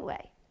say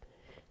anyway.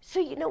 So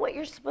you know what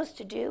you're supposed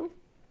to do?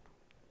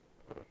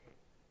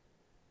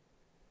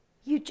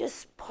 You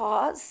just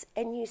pause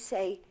and you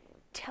say,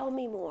 tell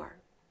me more.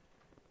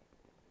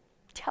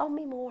 Tell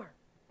me more.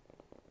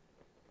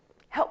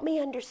 Help me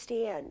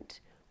understand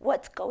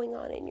what's going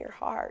on in your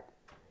heart.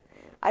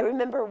 I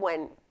remember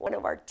when one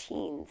of our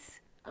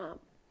teens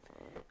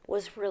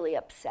was really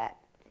upset,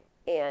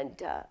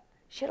 and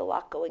she had a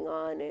lot going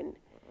on, and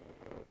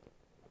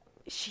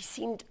she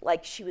seemed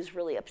like she was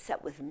really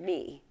upset with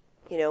me,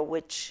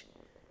 which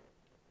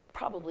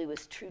probably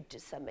was true to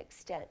some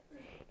extent.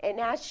 And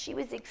as she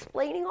was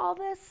explaining all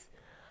this,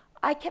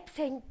 I kept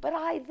saying, but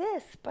I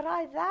this, but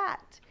I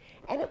that.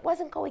 And it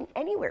wasn't going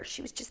anywhere.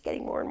 She was just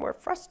getting more and more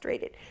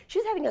frustrated. She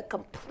was having a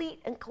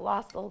complete and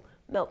colossal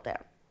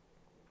meltdown.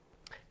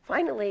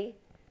 Finally,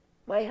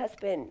 my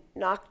husband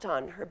knocked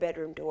on her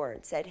bedroom door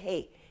and said,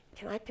 hey,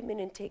 can I come in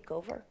and take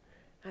over?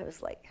 I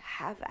was like,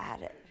 have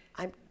at it.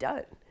 I'm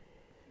done.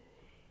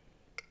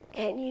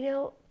 And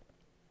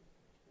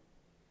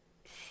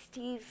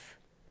Steve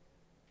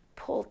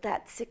pulled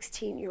that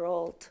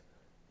 16-year-old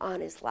on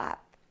his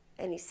lap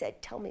and he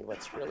said, tell me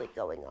what's really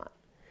going on.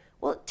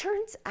 Well, it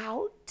turns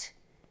out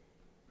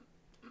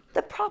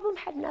The problem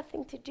had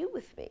nothing to do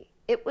with me.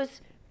 It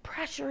was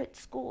pressure at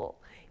school.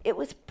 It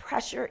was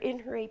pressure in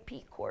her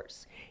AP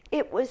course.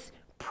 It was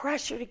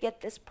pressure to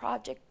get this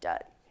project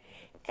done.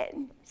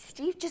 And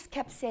Steve just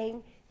kept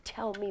saying,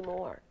 tell me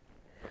more.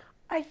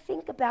 I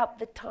think about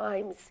the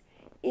times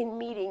in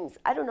meetings,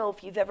 I don't know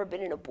if you've ever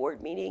been in a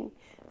board meeting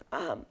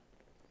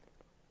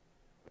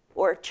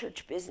or a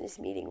church business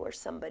meeting where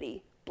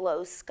somebody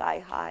blows sky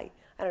high.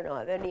 I don't know,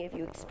 have any of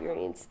you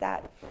experienced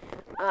that?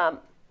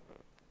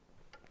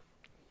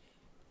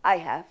 I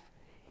have.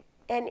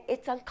 And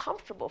it's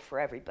uncomfortable for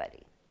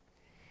everybody.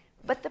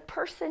 But the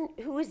person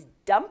who is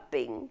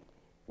dumping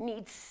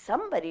needs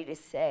somebody to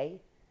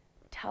say,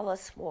 tell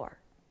us more.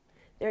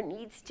 There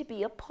needs to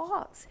be a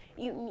pause.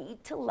 You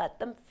need to let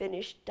them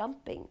finish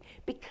dumping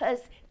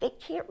because they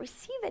can't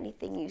receive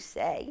anything you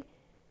say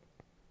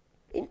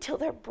until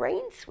their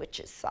brain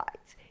switches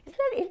sides. Isn't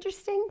that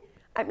interesting?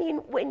 I mean,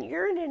 when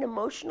you're in an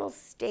emotional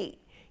state,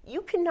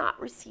 you cannot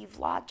receive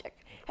logic.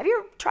 Have you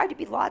ever tried to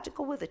be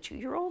logical with a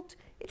 2-year-old?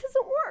 It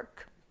doesn't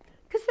work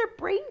because their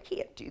brain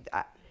can't do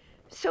that.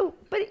 So,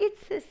 but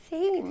it's the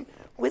same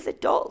with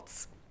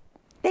adults.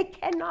 They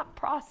cannot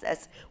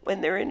process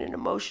when they're in an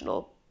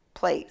emotional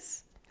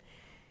place.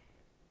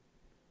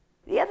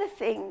 The other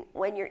thing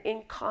when you're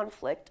in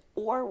conflict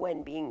or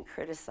when being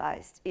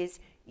criticized is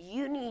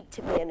you need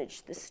to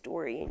manage the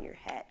story in your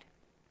head.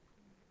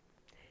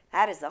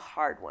 That is a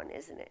hard one,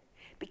 isn't it?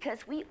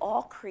 Because we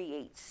all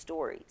create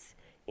stories.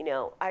 You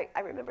know, I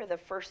remember the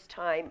first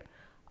time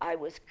I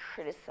was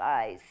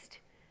criticized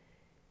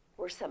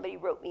where somebody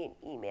wrote me an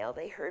email.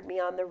 They heard me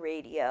on the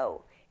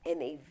radio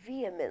and they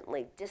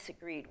vehemently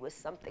disagreed with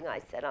something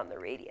I said on the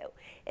radio.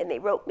 And they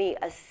wrote me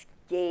a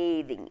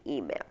scathing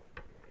email.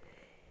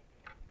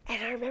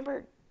 And I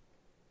remember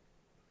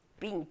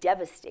being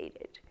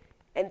devastated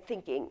and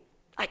thinking,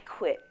 I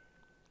quit.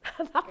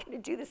 I'm not going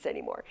to do this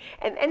anymore.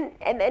 And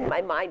then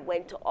my mind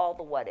went to all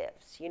the what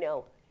ifs. You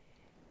know,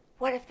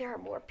 what if there are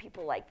more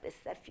people like this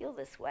that feel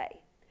this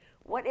way?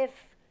 What if,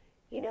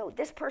 you know,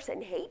 this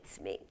person hates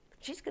me?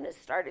 She's going to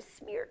start a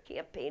smear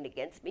campaign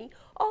against me,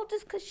 all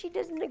just because she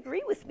doesn't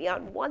agree with me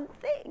on one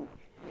thing.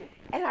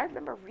 And I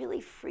remember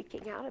really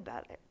freaking out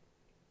about it.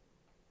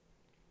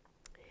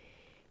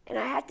 And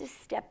I had to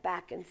step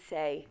back and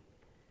say,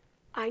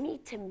 I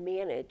need to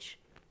manage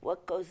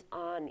what goes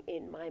on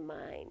in my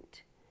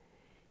mind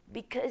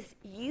because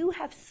you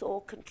have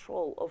sole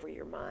control over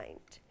your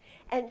mind.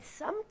 And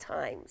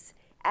sometimes,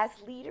 as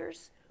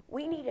leaders,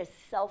 we need a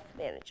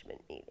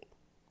self-management meeting,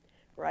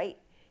 right?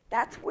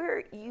 That's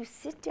where you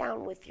sit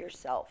down with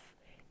yourself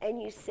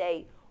and you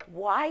say,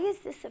 why is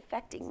this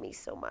affecting me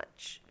so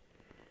much?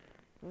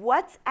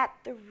 What's at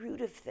the root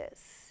of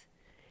this?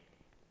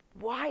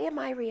 Why am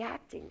I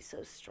reacting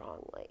so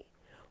strongly?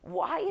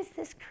 Why is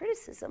this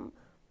criticism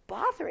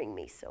bothering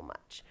me so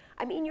much?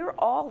 I mean, you're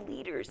all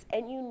leaders,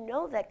 and you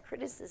know that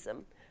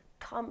criticism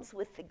comes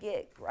with the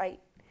gig, right?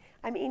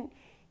 I mean,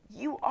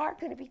 you are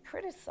going to be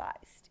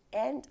criticized,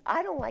 and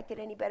I don't like it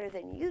any better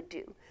than you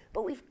do,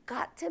 but we've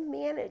got to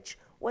manage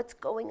what's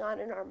going on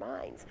in our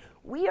minds.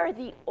 We are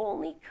the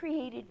only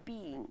created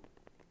being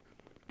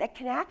that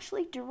can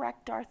actually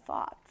direct our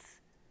thoughts,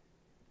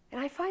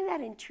 and I find that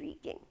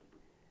intriguing.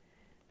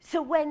 So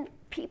when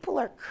people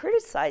are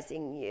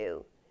criticizing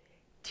you,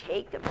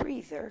 take a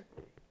breather,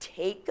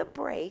 take a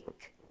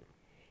break,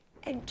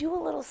 and do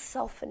a little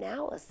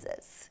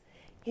self-analysis.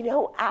 You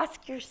know,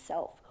 ask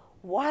yourself,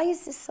 why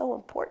is this so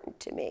important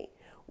to me?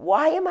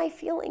 Why am I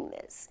feeling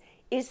this?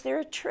 Is there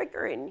a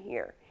trigger in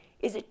here?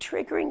 Is it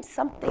triggering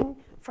something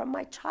from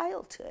my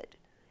childhood?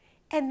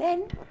 And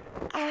then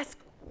ask,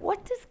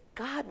 what does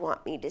God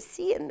want me to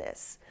see in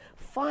this?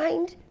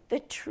 Find the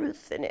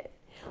truth in it.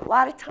 A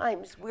lot of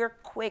times we're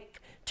quick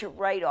to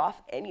write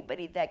off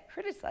anybody that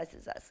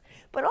criticizes us,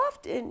 but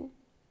often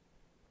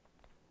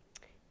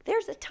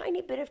there's a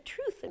tiny bit of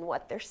truth in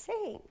what they're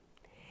saying.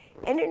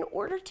 And in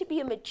order to be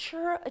a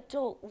mature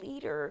adult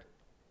leader,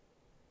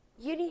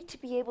 you need to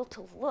be able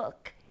to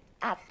look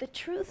at the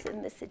truth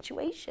in the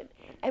situation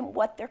and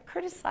what they're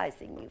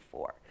criticizing you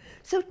for.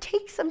 So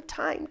take some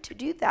time to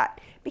do that,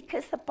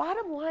 because the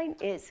bottom line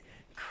is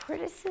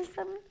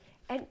criticism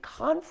and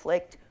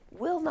conflict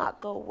will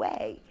not go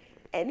away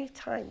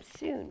anytime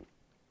soon.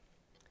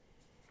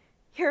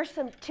 Here are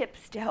some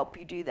tips to help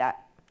you do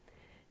that.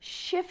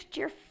 Shift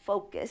your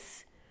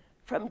focus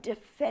from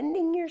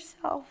defending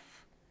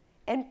yourself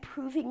and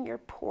proving your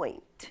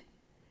point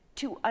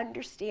to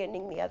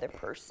understanding the other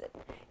person.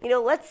 You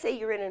know, let's say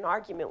you're in an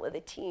argument with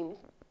a team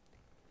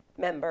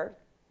member,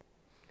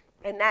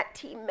 and that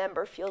team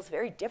member feels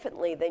very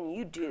differently than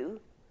you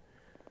do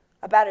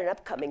about an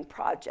upcoming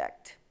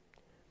project.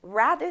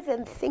 Rather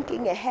than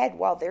thinking ahead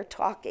while they're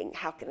talking,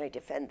 how can I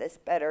defend this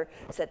better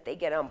so that they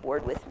get on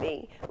board with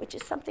me, which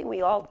is something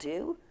we all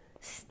do,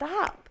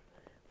 stop.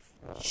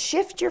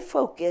 Shift your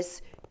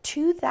focus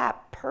to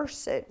that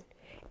person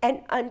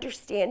and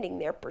understanding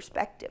their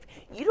perspective.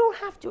 You don't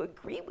have to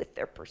agree with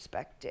their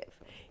perspective.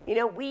 You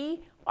know,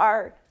 we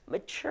are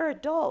mature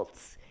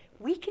adults.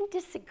 We can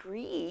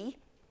disagree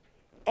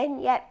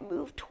and yet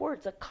move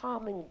towards a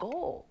common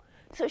goal.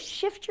 So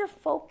shift your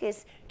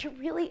focus to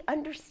really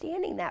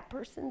understanding that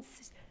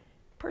person's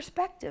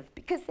perspective,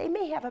 because they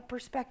may have a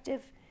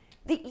perspective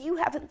that you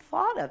haven't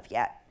thought of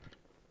yet.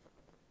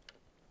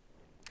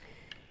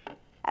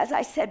 As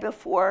I said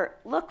before,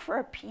 look for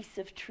a piece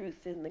of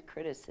truth in the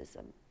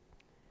criticism.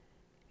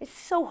 It's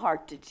so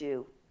hard to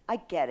do. I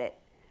get it.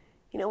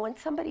 You know, when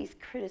somebody's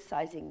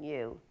criticizing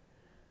you,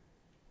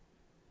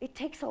 it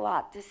takes a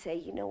lot to say,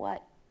 you know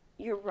what,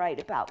 you're right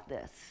about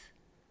this.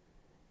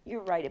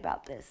 You're right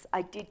about this.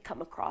 I did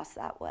come across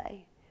that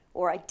way,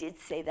 or I did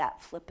say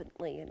that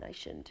flippantly and I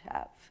shouldn't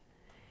have.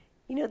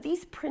 You know,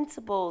 these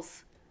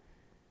principles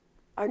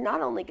are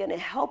not only going to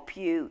help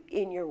you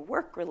in your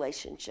work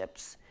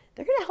relationships,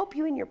 they're going to help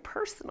you in your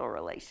personal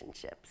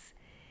relationships.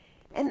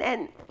 And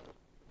then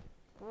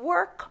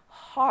work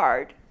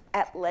hard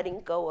at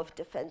letting go of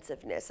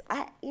defensiveness.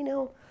 You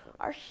know,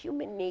 our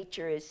human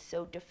nature is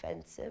so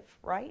defensive,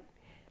 right?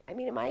 I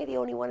mean, am I the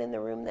only one in the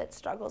room that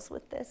struggles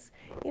with this?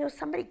 You know,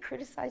 somebody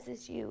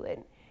criticizes you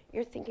and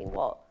you're thinking,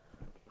 well,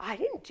 I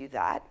didn't do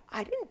that.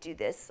 I didn't do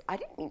this. I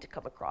didn't mean to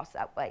come across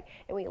that way.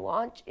 And we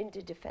launch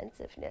into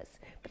defensiveness.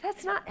 But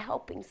that's not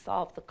helping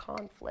solve the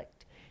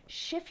conflict.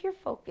 Shift your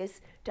focus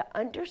to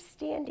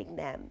understanding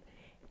them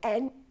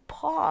and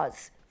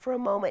pause for a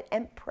moment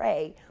and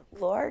pray,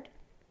 Lord,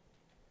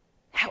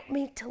 help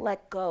me to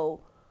let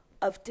go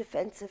of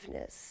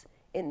defensiveness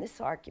in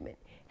this argument.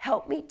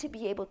 Help me to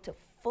be able to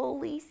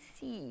fully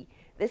see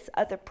this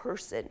other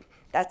person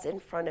that's in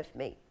front of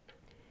me.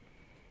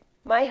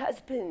 My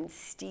husband,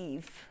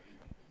 Steve,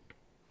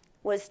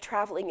 was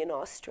traveling in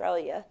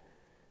Australia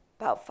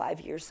about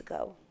 5 years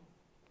ago.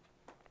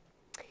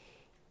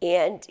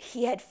 And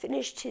he had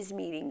finished his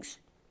meetings.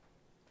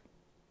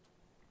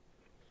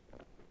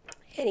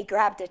 And he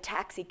grabbed a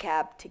taxi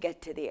cab to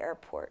get to the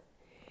airport.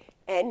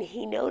 And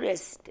he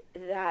noticed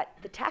that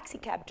the taxi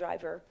cab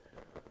driver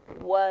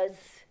was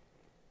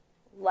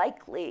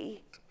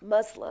likely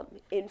Muslim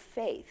in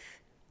faith.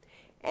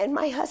 And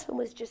my husband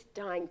was just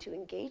dying to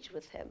engage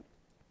with him.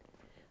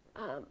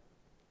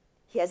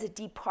 He has a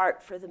deep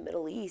heart for the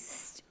Middle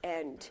East,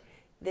 and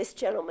this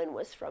gentleman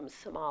was from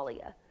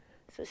Somalia.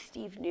 So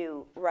Steve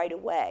knew right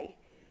away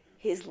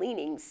his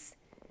leanings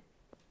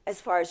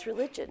as far as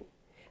religion.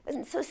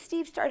 And so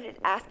Steve started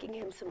asking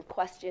him some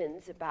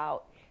questions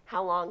about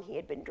how long he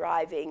had been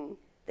driving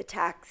the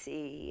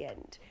taxi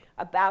and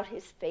about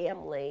his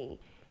family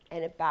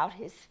and about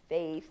his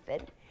faith.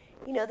 And,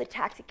 you know, the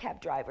taxi cab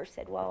driver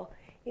said, well,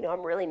 you know,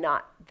 I'm really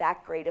not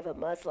that great of a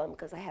Muslim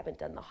because I haven't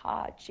done the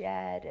Hajj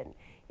yet. And,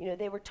 you know,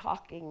 they were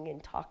talking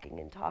and talking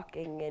and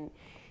talking. And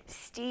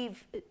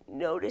Steve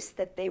noticed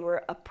that they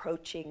were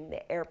approaching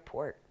the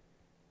airport.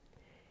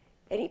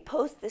 And he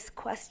posed this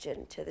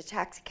question to the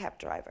taxi cab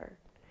driver.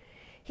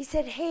 He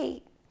said,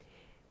 hey,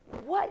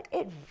 what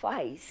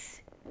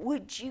advice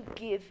would you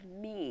give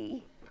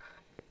me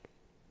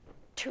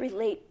to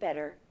relate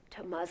better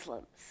to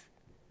Muslims?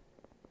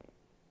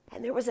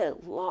 And there was a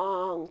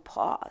long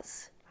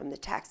pause from the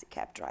taxi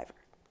cab driver.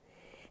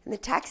 And the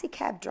taxi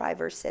cab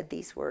driver said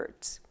these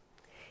words.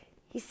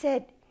 He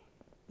said,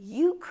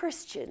 you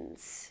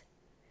Christians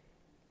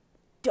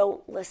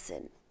don't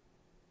listen.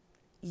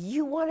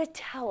 You want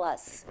to tell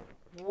us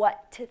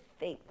what to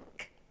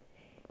think,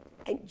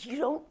 and you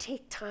don't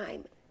take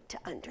time to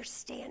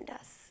understand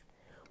us.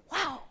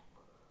 Wow,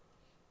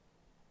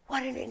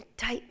 what an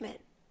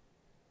indictment.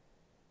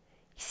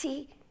 You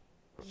see,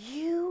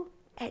 you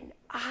and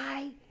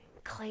I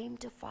claim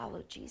to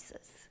follow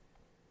Jesus.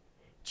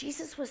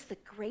 Jesus was the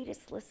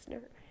greatest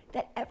listener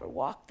that ever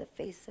walked the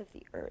face of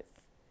the earth.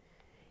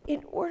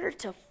 In order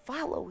to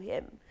follow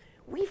him,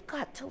 we've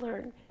got to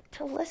learn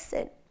to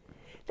listen.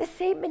 The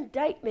same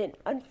indictment,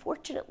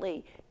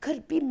 unfortunately,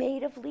 could be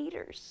made of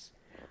leaders.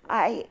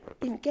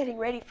 In getting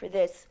ready for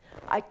this,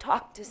 I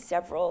talked to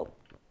several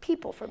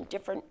people from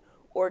different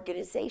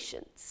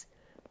organizations.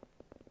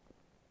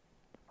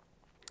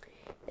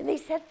 And they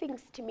said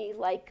things to me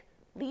like,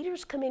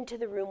 leaders come into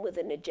the room with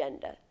an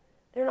agenda.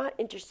 They're not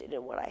interested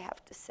in what I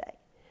have to say.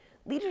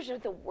 Leaders are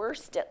the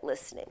worst at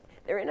listening.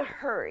 They're in a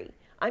hurry.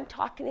 I'm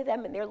talking to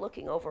them and they're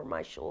looking over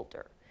my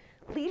shoulder.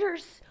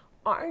 Leaders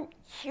aren't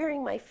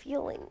hearing my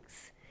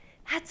feelings.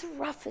 That's a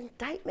rough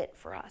indictment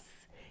for us.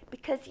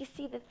 Because you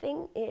see, the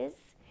thing is,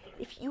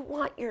 if you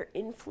want your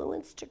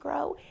influence to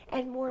grow,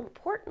 and more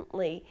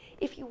importantly,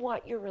 if you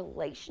want your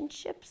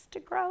relationships to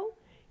grow,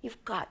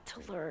 you've got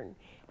to learn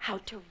how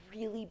to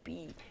really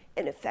be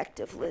an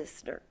effective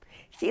listener.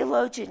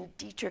 Theologian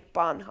Dietrich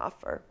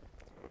Bonhoeffer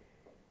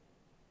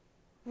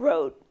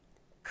wrote,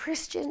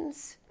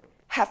 Christians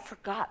have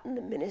forgotten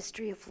the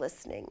ministry of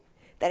listening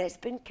that has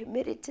been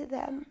committed to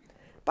them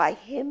by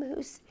him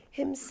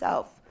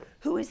himself,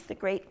 who is the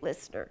great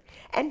listener,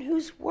 and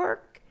whose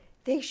work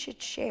they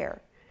should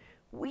share.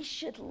 We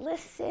should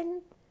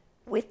listen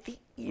with the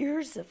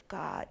ears of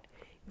God,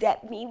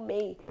 that we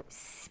may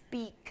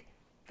speak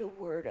the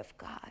word of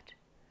God.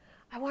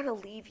 I want to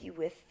leave you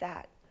with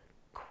that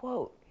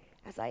quote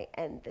as I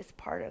end this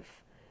part of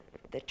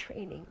the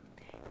training,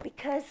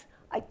 because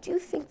I do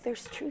think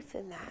there's truth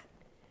in that.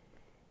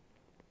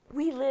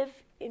 We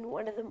live in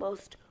one of the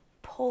most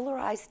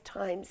polarized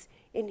times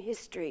in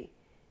history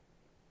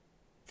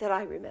that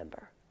I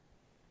remember.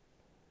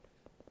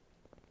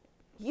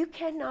 You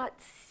cannot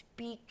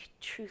speak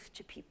truth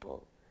to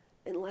people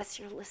unless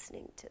you're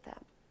listening to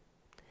them.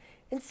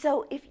 And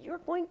so if you're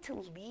going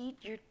to lead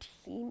your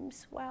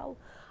teams well,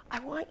 I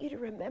want you to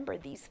remember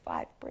these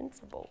 5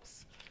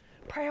 principles.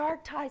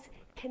 Prioritize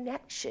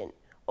connection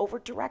over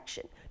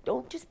direction.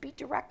 Don't just be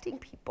directing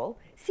people.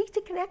 Seek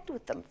to connect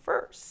with them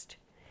first.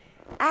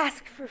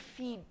 Ask for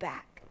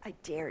feedback. I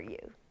dare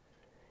you.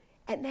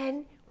 And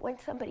then when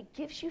somebody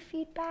gives you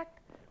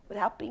feedback,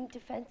 without being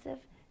defensive,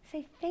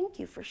 say, thank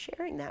you for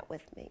sharing that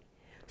with me.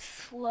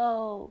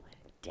 Slow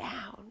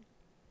down.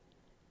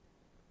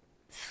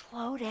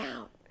 Slow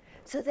down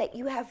so that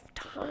you have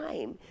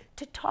time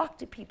to talk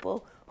to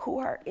people who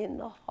are in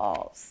the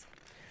halls.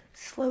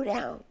 Slow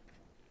down.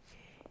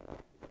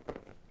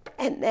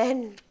 And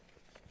then,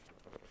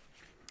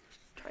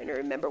 trying to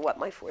remember what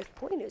my 4th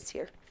point is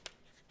here.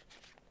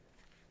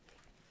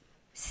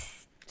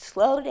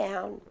 Slow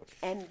down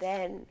and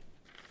then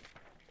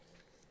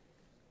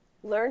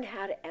learn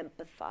how to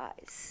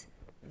empathize.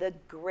 The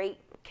great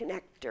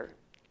connector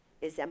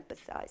is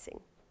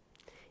empathizing.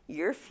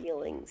 Your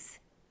feelings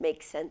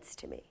make sense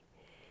to me.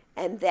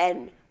 And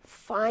then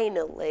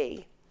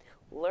finally,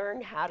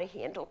 learn how to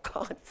handle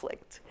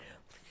conflict.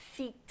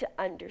 Seek to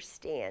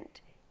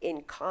understand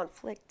in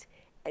conflict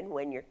and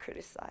when you're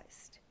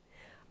criticized.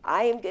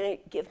 I am going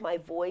to give my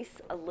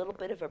voice a little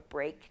bit of a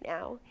break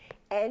now,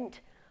 and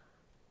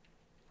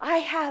I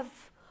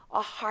have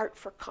a heart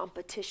for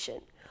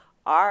competition.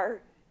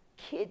 Our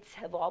kids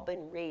have all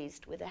been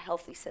raised with a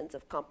healthy sense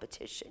of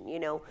competition. You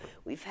know,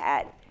 we've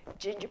had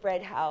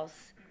gingerbread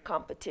house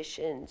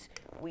competitions.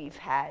 We've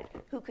had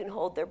who can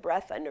hold their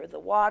breath under the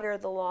water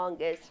the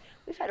longest.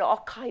 We've had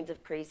all kinds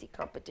of crazy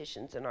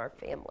competitions in our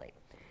family.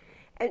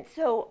 And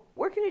so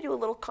we're going to do a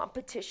little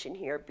competition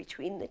here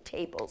between the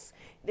tables.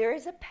 There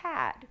is a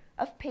pad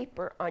of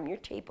paper on your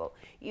table.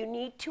 You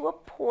need to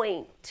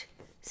appoint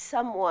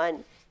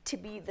someone to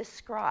be the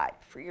scribe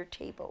for your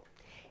table.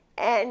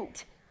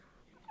 And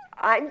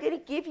I'm going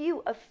to give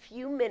you a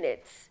few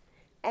minutes,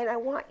 and I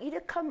want you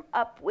to come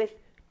up with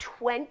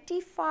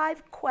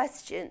 25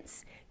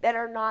 questions that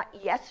are not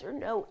yes or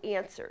no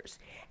answers.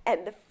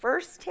 And the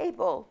first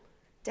table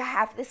to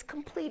have this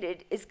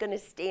completed is going to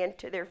stand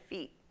to their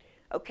feet.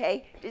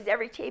 Okay? Does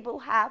every table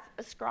have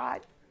a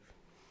scribe?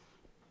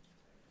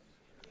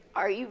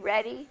 Are you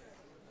ready?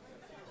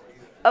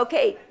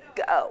 Okay,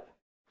 go.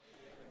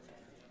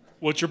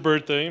 What's your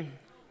birthday?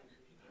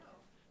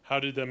 How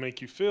did that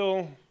make you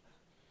feel?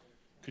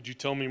 Could you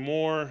tell me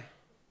more?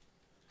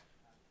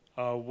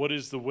 What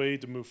is the way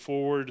to move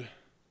forward?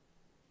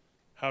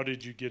 How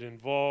did you get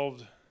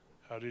involved?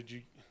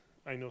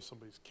 I know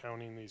somebody's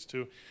counting these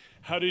too.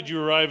 How did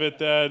you arrive at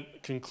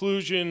that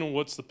conclusion?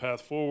 What's the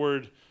path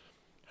forward?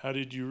 How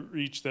did you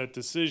reach that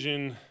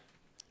decision?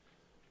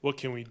 What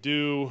can we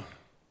do?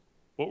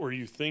 What were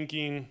you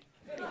thinking?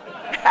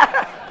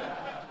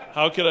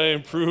 How could I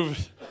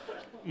improve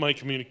my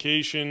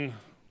communication?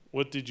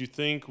 What did you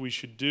think we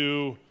should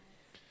do?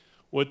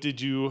 What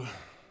did you,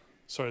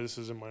 sorry, this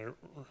isn't my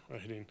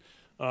writing.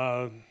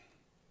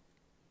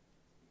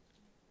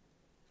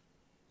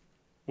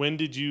 When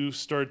did you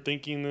start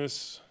thinking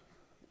this?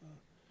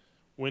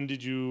 When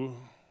did you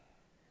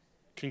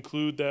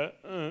conclude that,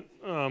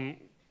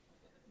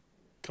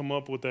 come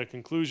up with that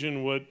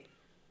conclusion? What,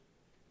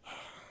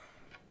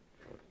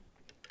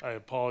 I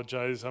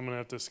apologize, I'm gonna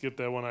have to skip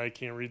that one, I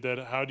can't read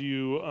that. How do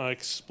you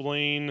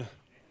explain,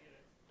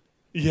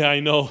 yeah, I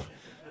know.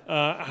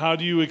 How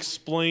do you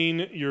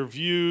explain your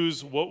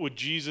views? What would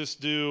Jesus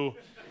do?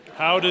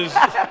 How does,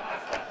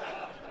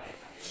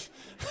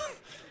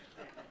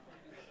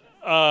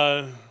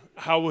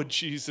 how would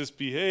Jesus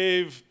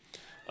behave?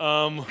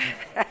 Like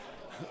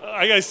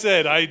I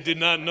said, I did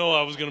not know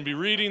I was going to be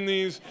reading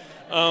these.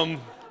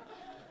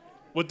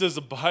 What does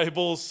the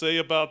Bible say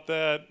about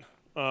that?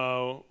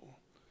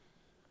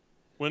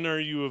 When are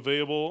you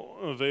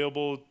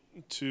available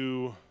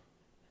to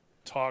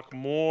talk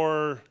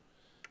more?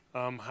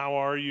 How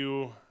are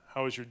you?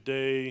 How is your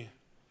day?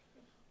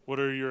 What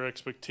are your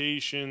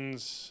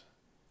expectations?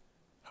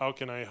 How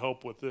can I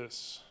help with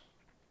this?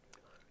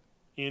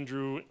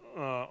 Andrew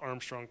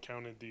Armstrong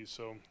counted these,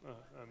 so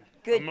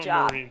Good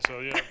job. Marine, so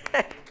yeah.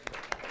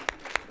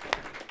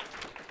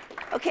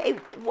 Okay,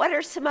 what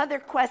are some other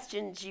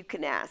questions you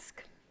can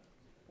ask?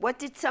 What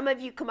did some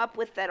of you come up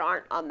with that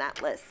aren't on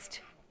that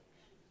list?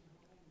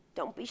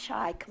 Don't be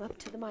shy, come up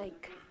to the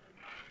mic.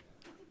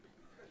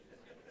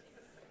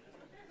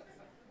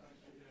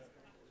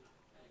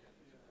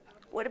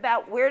 What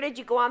about, where did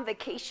you go on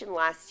vacation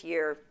last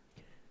year?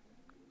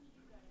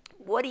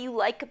 What do you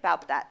like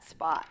about that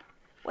spot?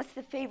 What's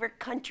the favorite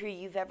country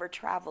you've ever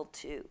traveled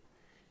to?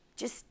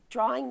 Just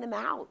drawing them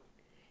out.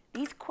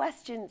 These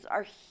questions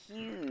are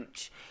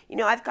huge. You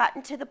know, I've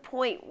gotten to the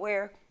point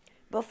where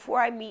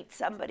before I meet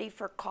somebody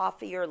for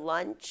coffee or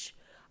lunch,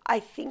 I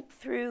think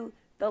through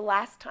the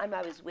last time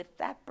I was with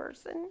that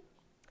person,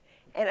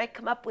 and I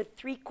come up with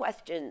 3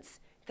 questions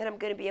then I'm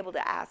going to be able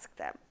to ask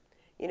them,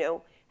 you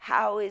know,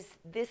 how is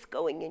this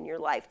going in your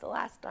life? The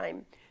last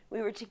time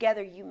we were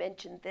together, you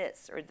mentioned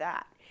this or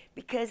that.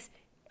 Because,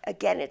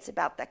 again, it's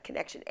about that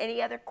connection.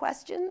 Any other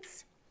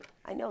questions?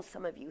 I know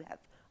some of you have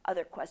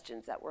other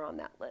questions that were on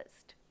that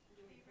list.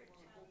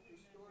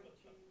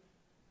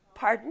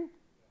 Pardon?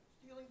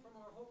 Stealing from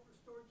our Hope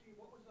Restored team,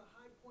 what was the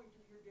high point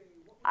of your day?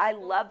 I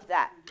love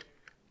that.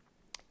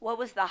 What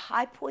was the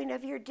high point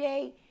of your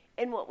day,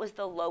 and what was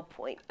the low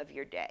point of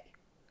your day?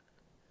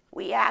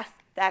 We asked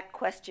that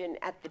question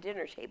at the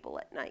dinner table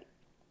at night.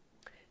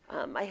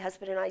 My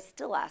husband and I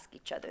still ask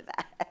each other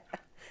that.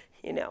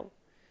 You know,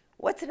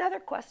 what's another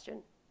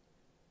question?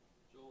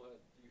 Joel,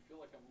 do you feel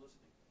like I'm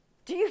listening?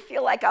 Do you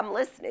feel like I'm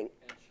listening?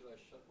 And should I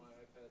shut my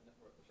iPad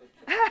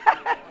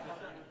network?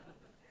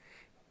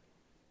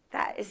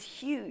 That is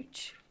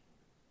huge.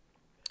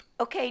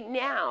 Okay,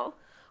 now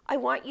I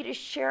want you to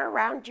share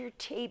around your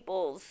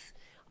tables.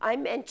 I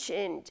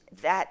mentioned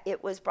that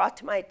it was brought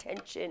to my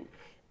attention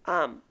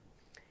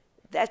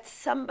that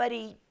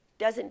somebody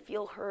doesn't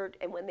feel heard,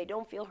 and when they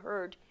don't feel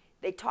heard,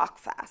 they talk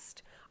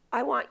fast.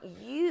 I want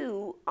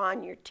you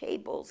on your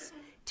tables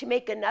to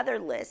make another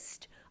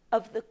list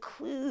of the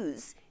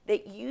clues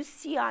that you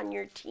see on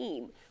your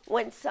team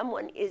when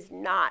someone is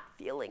not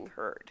feeling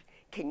heard.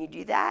 Can you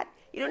do that?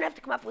 You don't have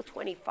to come up with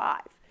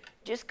 25.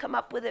 Just come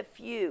up with a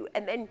few,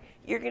 and then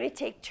you're going to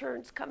take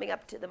turns coming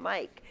up to the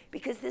mic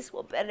because this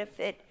will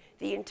benefit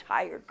the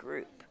entire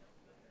group.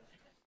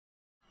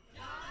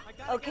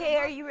 Okay,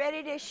 are you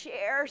ready to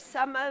share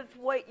some of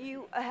what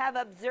you have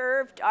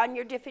observed on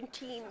your different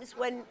teams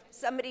when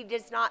somebody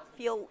does not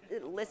feel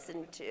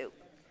listened to?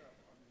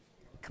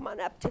 Come on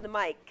up to the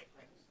mic.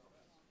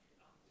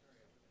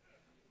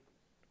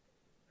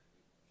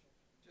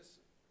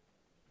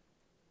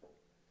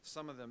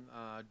 Some of them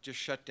just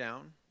shut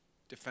down,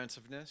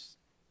 defensiveness,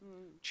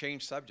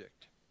 change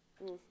subject,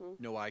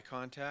 no eye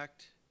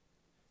contact,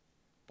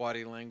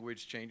 body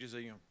language changes,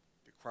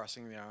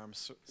 crossing the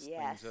arms,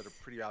 things that are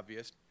pretty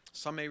obvious.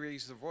 Some may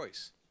raise their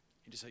voice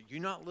and just say, "You're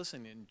not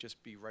listening," and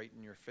just be right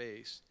in your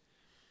face.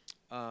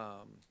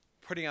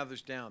 Putting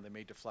others down, they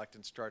may deflect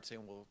and start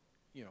saying, "Well,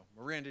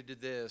 Miranda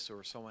did this,"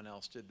 or someone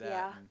else did that.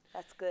 Yeah,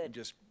 that's good. And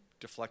just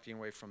deflecting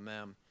away from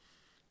them.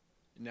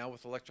 Now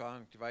with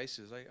electronic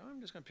devices,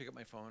 I'm just going to pick up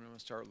my phone and I'm going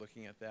to start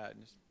looking at that.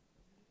 And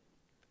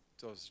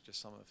those are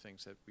just some of the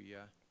things that we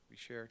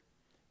shared.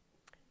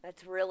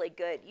 That's really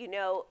good.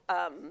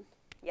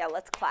 Yeah,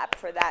 let's clap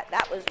for that.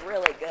 That was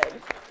really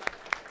good.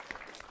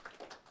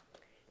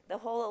 The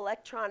whole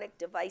electronic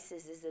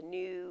devices is a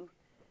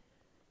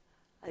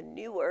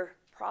newer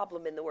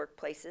problem in the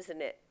workplace,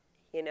 isn't it?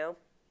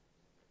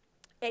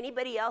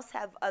 Anybody else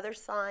have other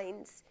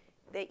signs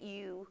that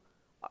you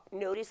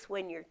notice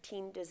when your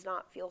team does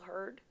not feel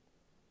heard?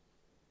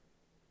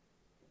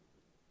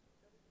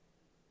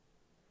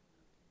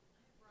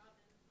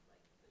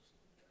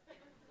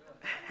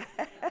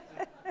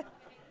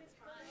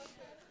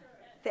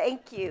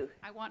 Thank you.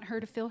 I want her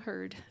to feel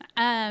heard.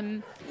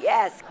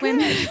 Yes,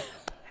 good.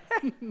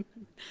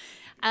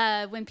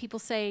 When people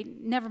say,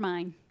 "Never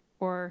mind,"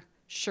 or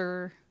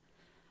 "Sure,"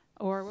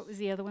 or what was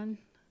the other one?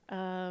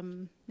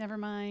 Never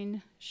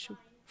mind.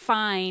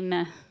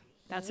 Fine.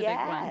 That's a big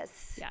one.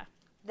 Yes. Yeah.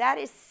 That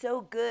is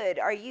so good.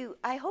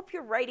 I hope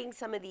you're writing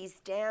some of these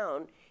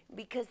down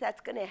because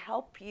that's going to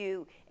help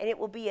you and it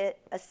will be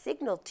a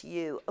signal to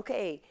you.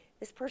 Okay,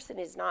 this person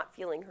is not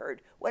feeling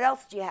heard. What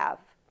else do you have?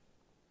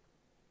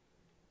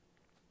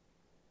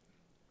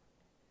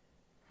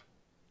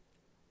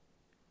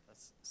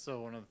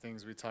 So one of the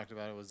things we talked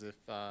about was if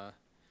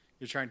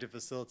you're trying to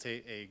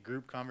facilitate a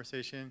group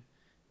conversation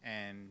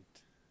and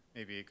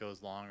maybe it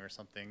goes long or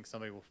something,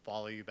 somebody will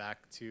follow you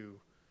back to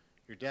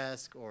your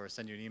desk or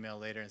send you an email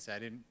later and say, "I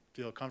didn't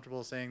feel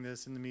comfortable saying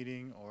this in the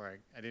meeting," or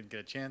I didn't get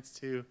a chance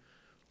to,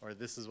 or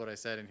 "This is what I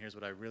said and here's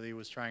what I really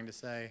was trying to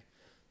say."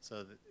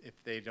 So that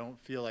if they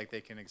don't feel like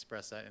they can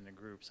express that in a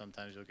group,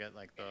 sometimes you'll get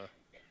like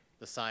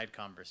the side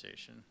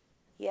conversation.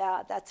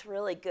 Yeah, that's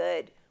really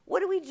good. What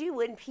do we do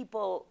when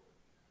people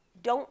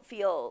don't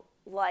feel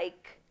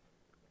like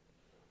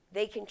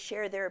they can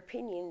share their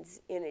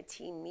opinions in a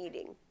team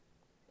meeting?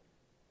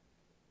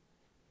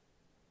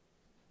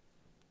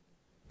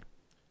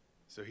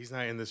 So he's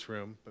not in this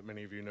room, but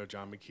many of you know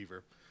John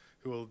McKeever,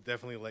 who will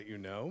definitely let you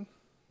know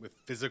with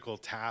physical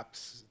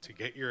taps to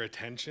get your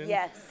attention.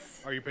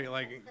 Yes. Are you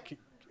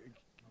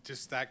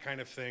just that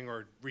kind of thing,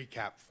 or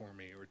recap for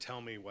me, or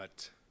tell me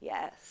what?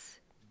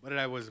 Yes.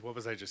 What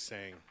was I just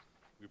saying?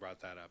 We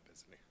brought that up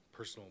as a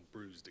personal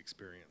bruised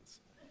experience.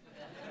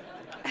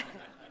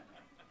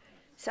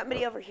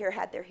 Somebody over here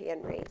had their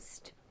hand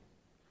raised.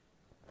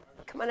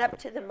 Come on up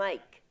to the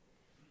mic.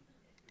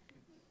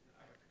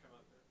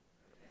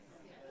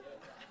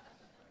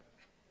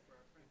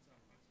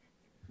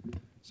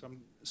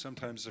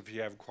 Sometimes if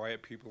you have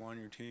quiet people on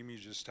your team, you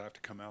just have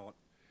to come out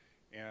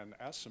and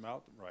ask them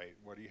outright,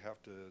 "What do you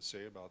have to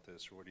say about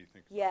this?" or "What do you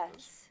think about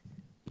this?"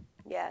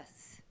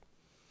 Yes.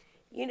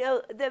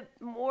 The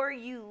more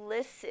you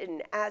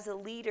listen as a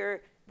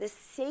leader, the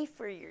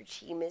safer your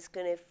team is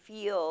going to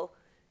feel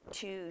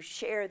to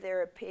share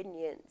their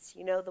opinions.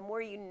 You know, the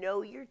more you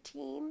know your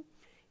team,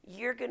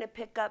 you're going to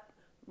pick up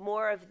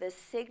more of the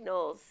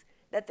signals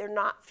that they're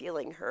not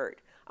feeling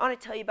heard. I want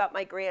to tell you about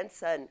my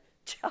grandson,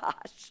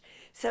 Josh.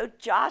 So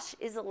Josh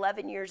is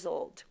 11 years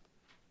old,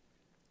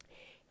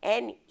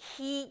 and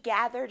he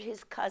gathered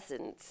his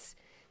cousins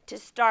to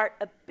start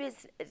a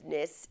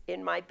business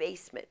in my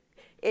basement.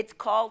 It's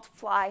called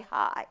Fly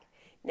High.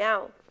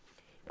 Now,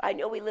 I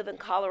know we live in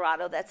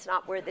Colorado. That's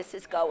not where this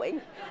is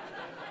going.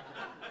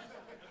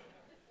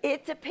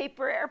 It's a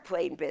paper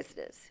airplane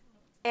business.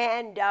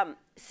 And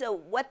so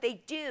what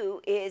they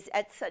do is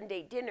at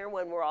Sunday dinner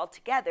when we're all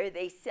together,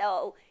 they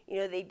sell, you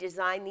know, they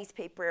design these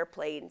paper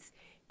airplanes,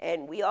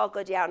 and we all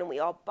go down and we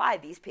all buy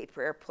these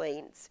paper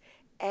airplanes.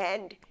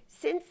 And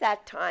since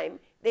that time,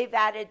 they've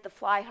added the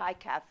Fly High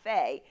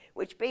Cafe,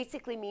 which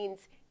basically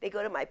means they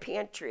go to my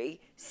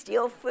pantry,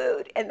 steal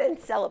food, and then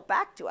sell it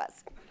back to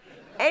us.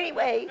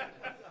 Anyway,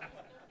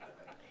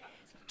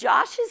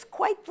 Josh is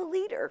quite the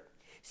leader.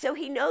 So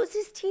he knows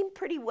his team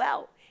pretty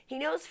well. He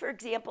knows, for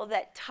example,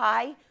 that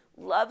Ty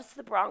loves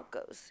the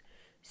Broncos.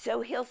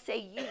 So he'll say,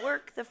 you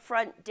work the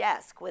front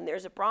desk when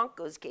there's a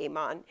Broncos game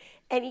on,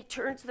 and he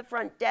turns the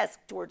front desk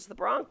towards the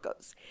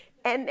Broncos.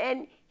 And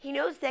then he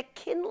knows that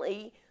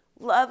Kinley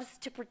loves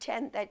to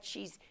pretend that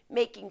she's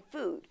making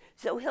food.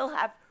 So he'll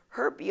have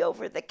her be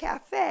over the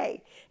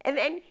cafe. And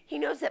then he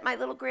knows that my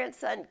little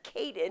grandson,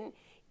 Caden,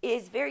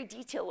 is very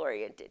detail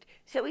oriented.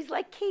 So he's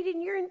like,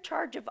 Caden, you're in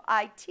charge of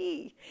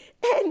IT.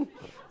 And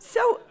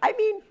so, I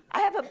mean,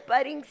 I have a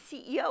budding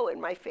CEO in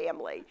my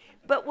family.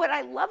 But what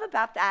I love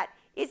about that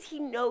is he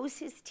knows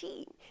his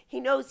team.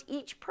 He knows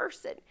each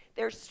person,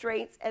 their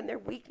strengths and their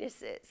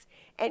weaknesses.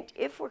 And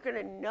if we're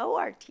gonna know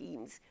our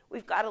teams,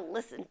 we've gotta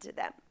listen to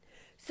them.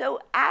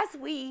 So as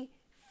we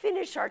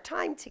finish our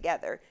time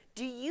together,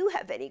 do you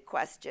have any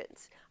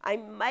questions? I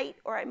might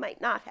or I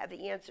might not have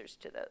the answers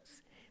to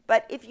those.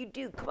 But if you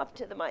do, come up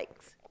to the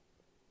mics.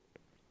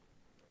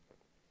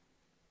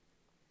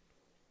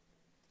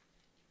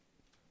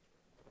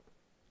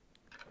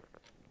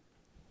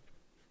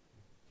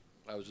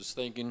 I was just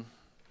thinking,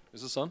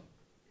 is this on?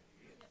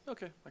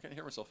 Okay, I can't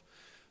hear myself.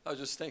 I was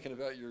just thinking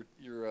about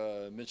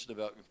your mention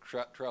about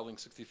traveling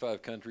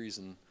 65 countries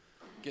and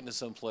getting to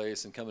some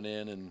place and coming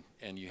in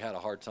and you had a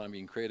hard time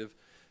being creative.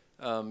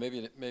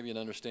 Maybe an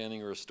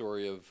understanding or a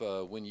story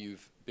of when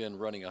you've been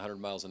running 100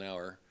 miles an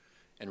hour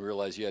and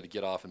realized you had to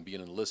get off and be in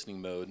a listening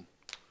mode,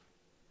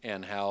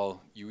 and how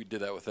you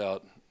did that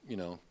without, you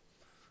know,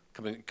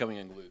 coming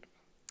unglued.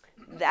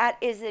 That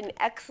is an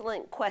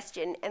excellent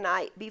question, and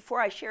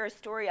before I share a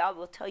story, I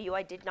will tell you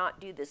I did not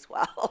do this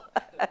well.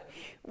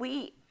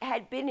 We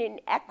had been in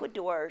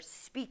Ecuador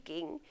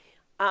speaking,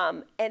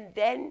 and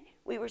then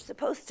we were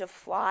supposed to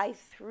fly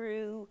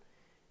through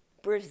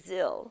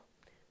Brazil,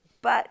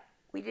 but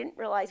we didn't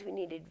realize we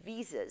needed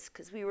visas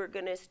because we were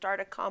going to start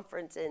a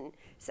conference in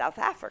South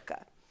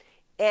Africa.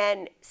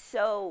 And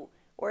so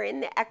we're in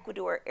the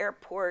Ecuador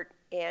airport,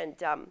 and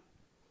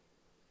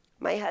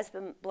my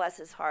husband, bless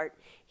his heart,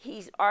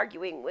 he's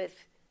arguing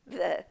with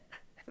the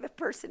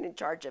person in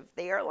charge of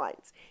the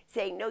airlines,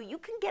 saying, no, you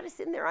can get us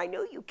in there. I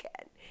know you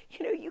can.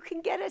 You know, you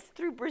can get us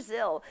through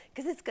Brazil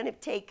because it's going to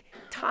take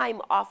time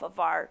off of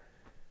our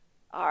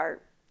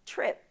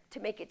trip to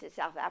make it to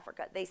South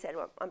Africa. They said,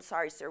 well, I'm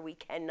sorry, sir, we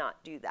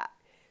cannot do that.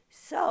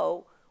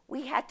 So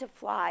we had to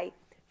fly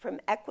from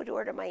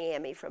Ecuador to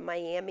Miami, from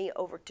Miami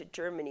over to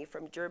Germany,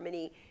 from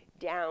Germany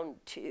down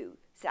to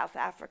South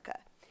Africa.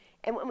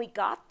 And when we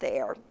got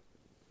there,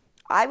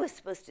 I was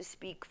supposed to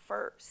speak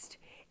first.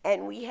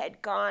 And we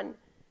had gone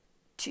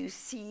to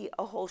see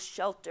a whole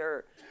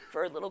shelter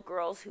for little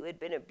girls who had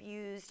been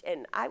abused,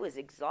 and I was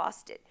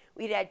exhausted.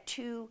 We'd had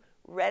 2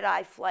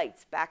 red-eye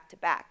flights back to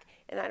back,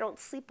 and I don't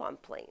sleep on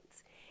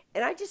planes.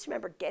 And I just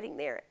remember getting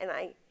there, and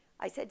I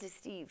said to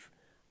Steve,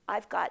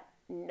 I've got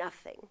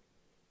nothing.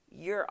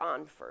 You're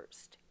on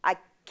first. I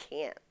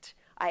can't.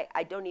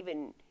 I don't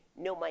even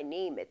know my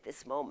name at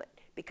this moment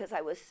because I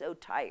was so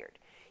tired.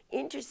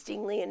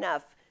 Interestingly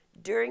enough,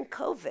 during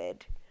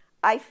COVID,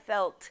 I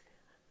felt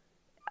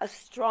a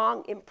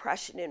strong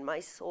impression in my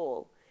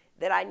soul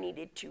that I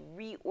needed to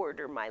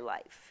reorder my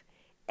life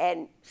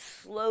and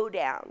slow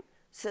down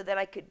so that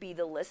I could be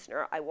the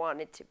listener I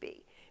wanted to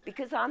be.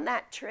 Because on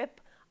that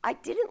trip, I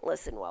didn't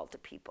listen well to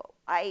people.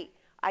 I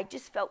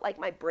just felt like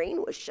my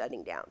brain was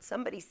shutting down.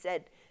 Somebody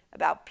said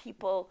about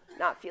people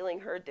not feeling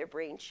heard, their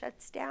brain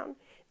shuts down.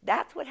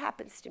 That's what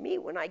happens to me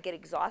when I get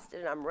exhausted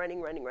and I'm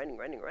running.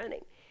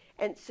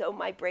 And so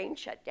my brain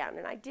shut down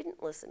and I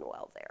didn't listen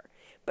well there.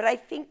 But I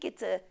think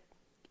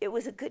it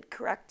was a good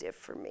corrective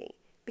for me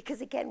because,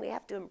 again, we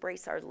have to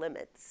embrace our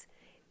limits.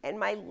 And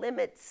my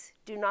limits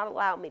do not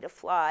allow me to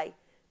fly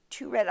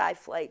 2 red-eye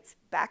flights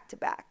back to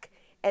back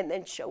and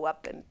then show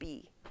up and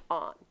be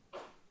on.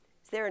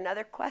 Is there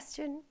another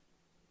question?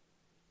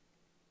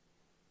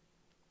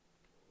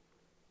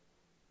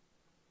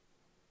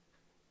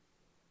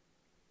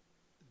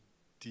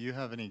 Do you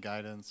have any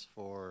guidance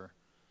for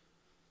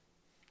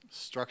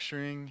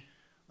structuring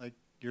like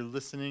your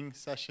listening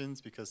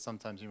sessions? Because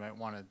sometimes you might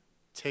want to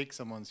take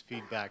someone's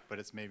feedback, but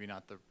it's maybe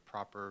not the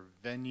proper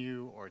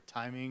venue or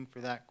timing for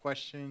that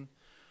question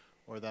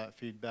or that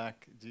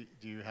feedback.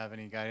 Do you have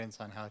any guidance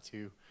on how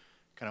to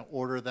kind of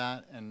order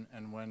that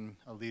and when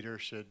a leader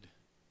should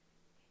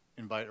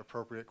invite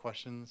appropriate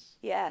questions?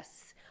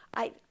 Yes,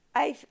 I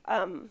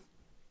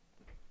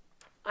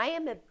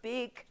am a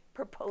big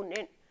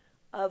proponent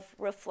of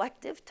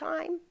reflective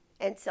time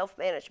and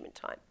self-management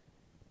time.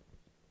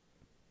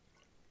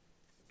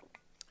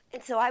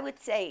 And so I would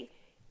say,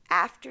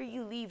 after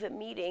you leave a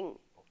meeting,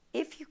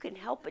 if you can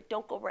help it,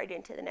 don't go right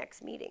into the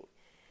next meeting.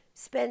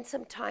 Spend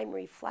some time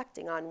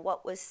reflecting on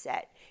what was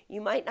said.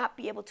 You might not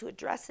be able to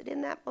address it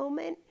in that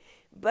moment,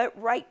 but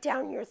write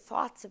down your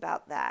thoughts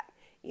about that,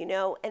 you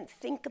know, and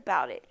think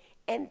about it.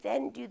 And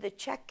then do the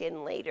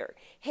check-in later.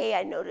 Hey,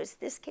 I noticed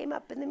this came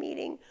up in the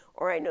meeting,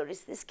 or I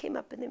noticed this came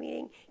up in the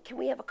meeting. Can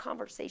we have a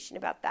conversation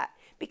about that?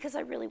 Because I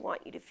really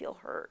want you to feel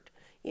heard,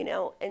 you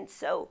know? And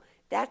so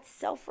that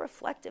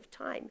self-reflective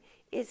time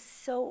is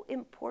so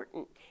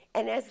important.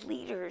 And as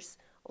leaders,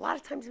 a lot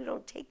of times we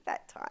don't take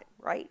that time,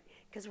 right?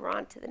 Because we're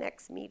on to the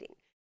next meeting.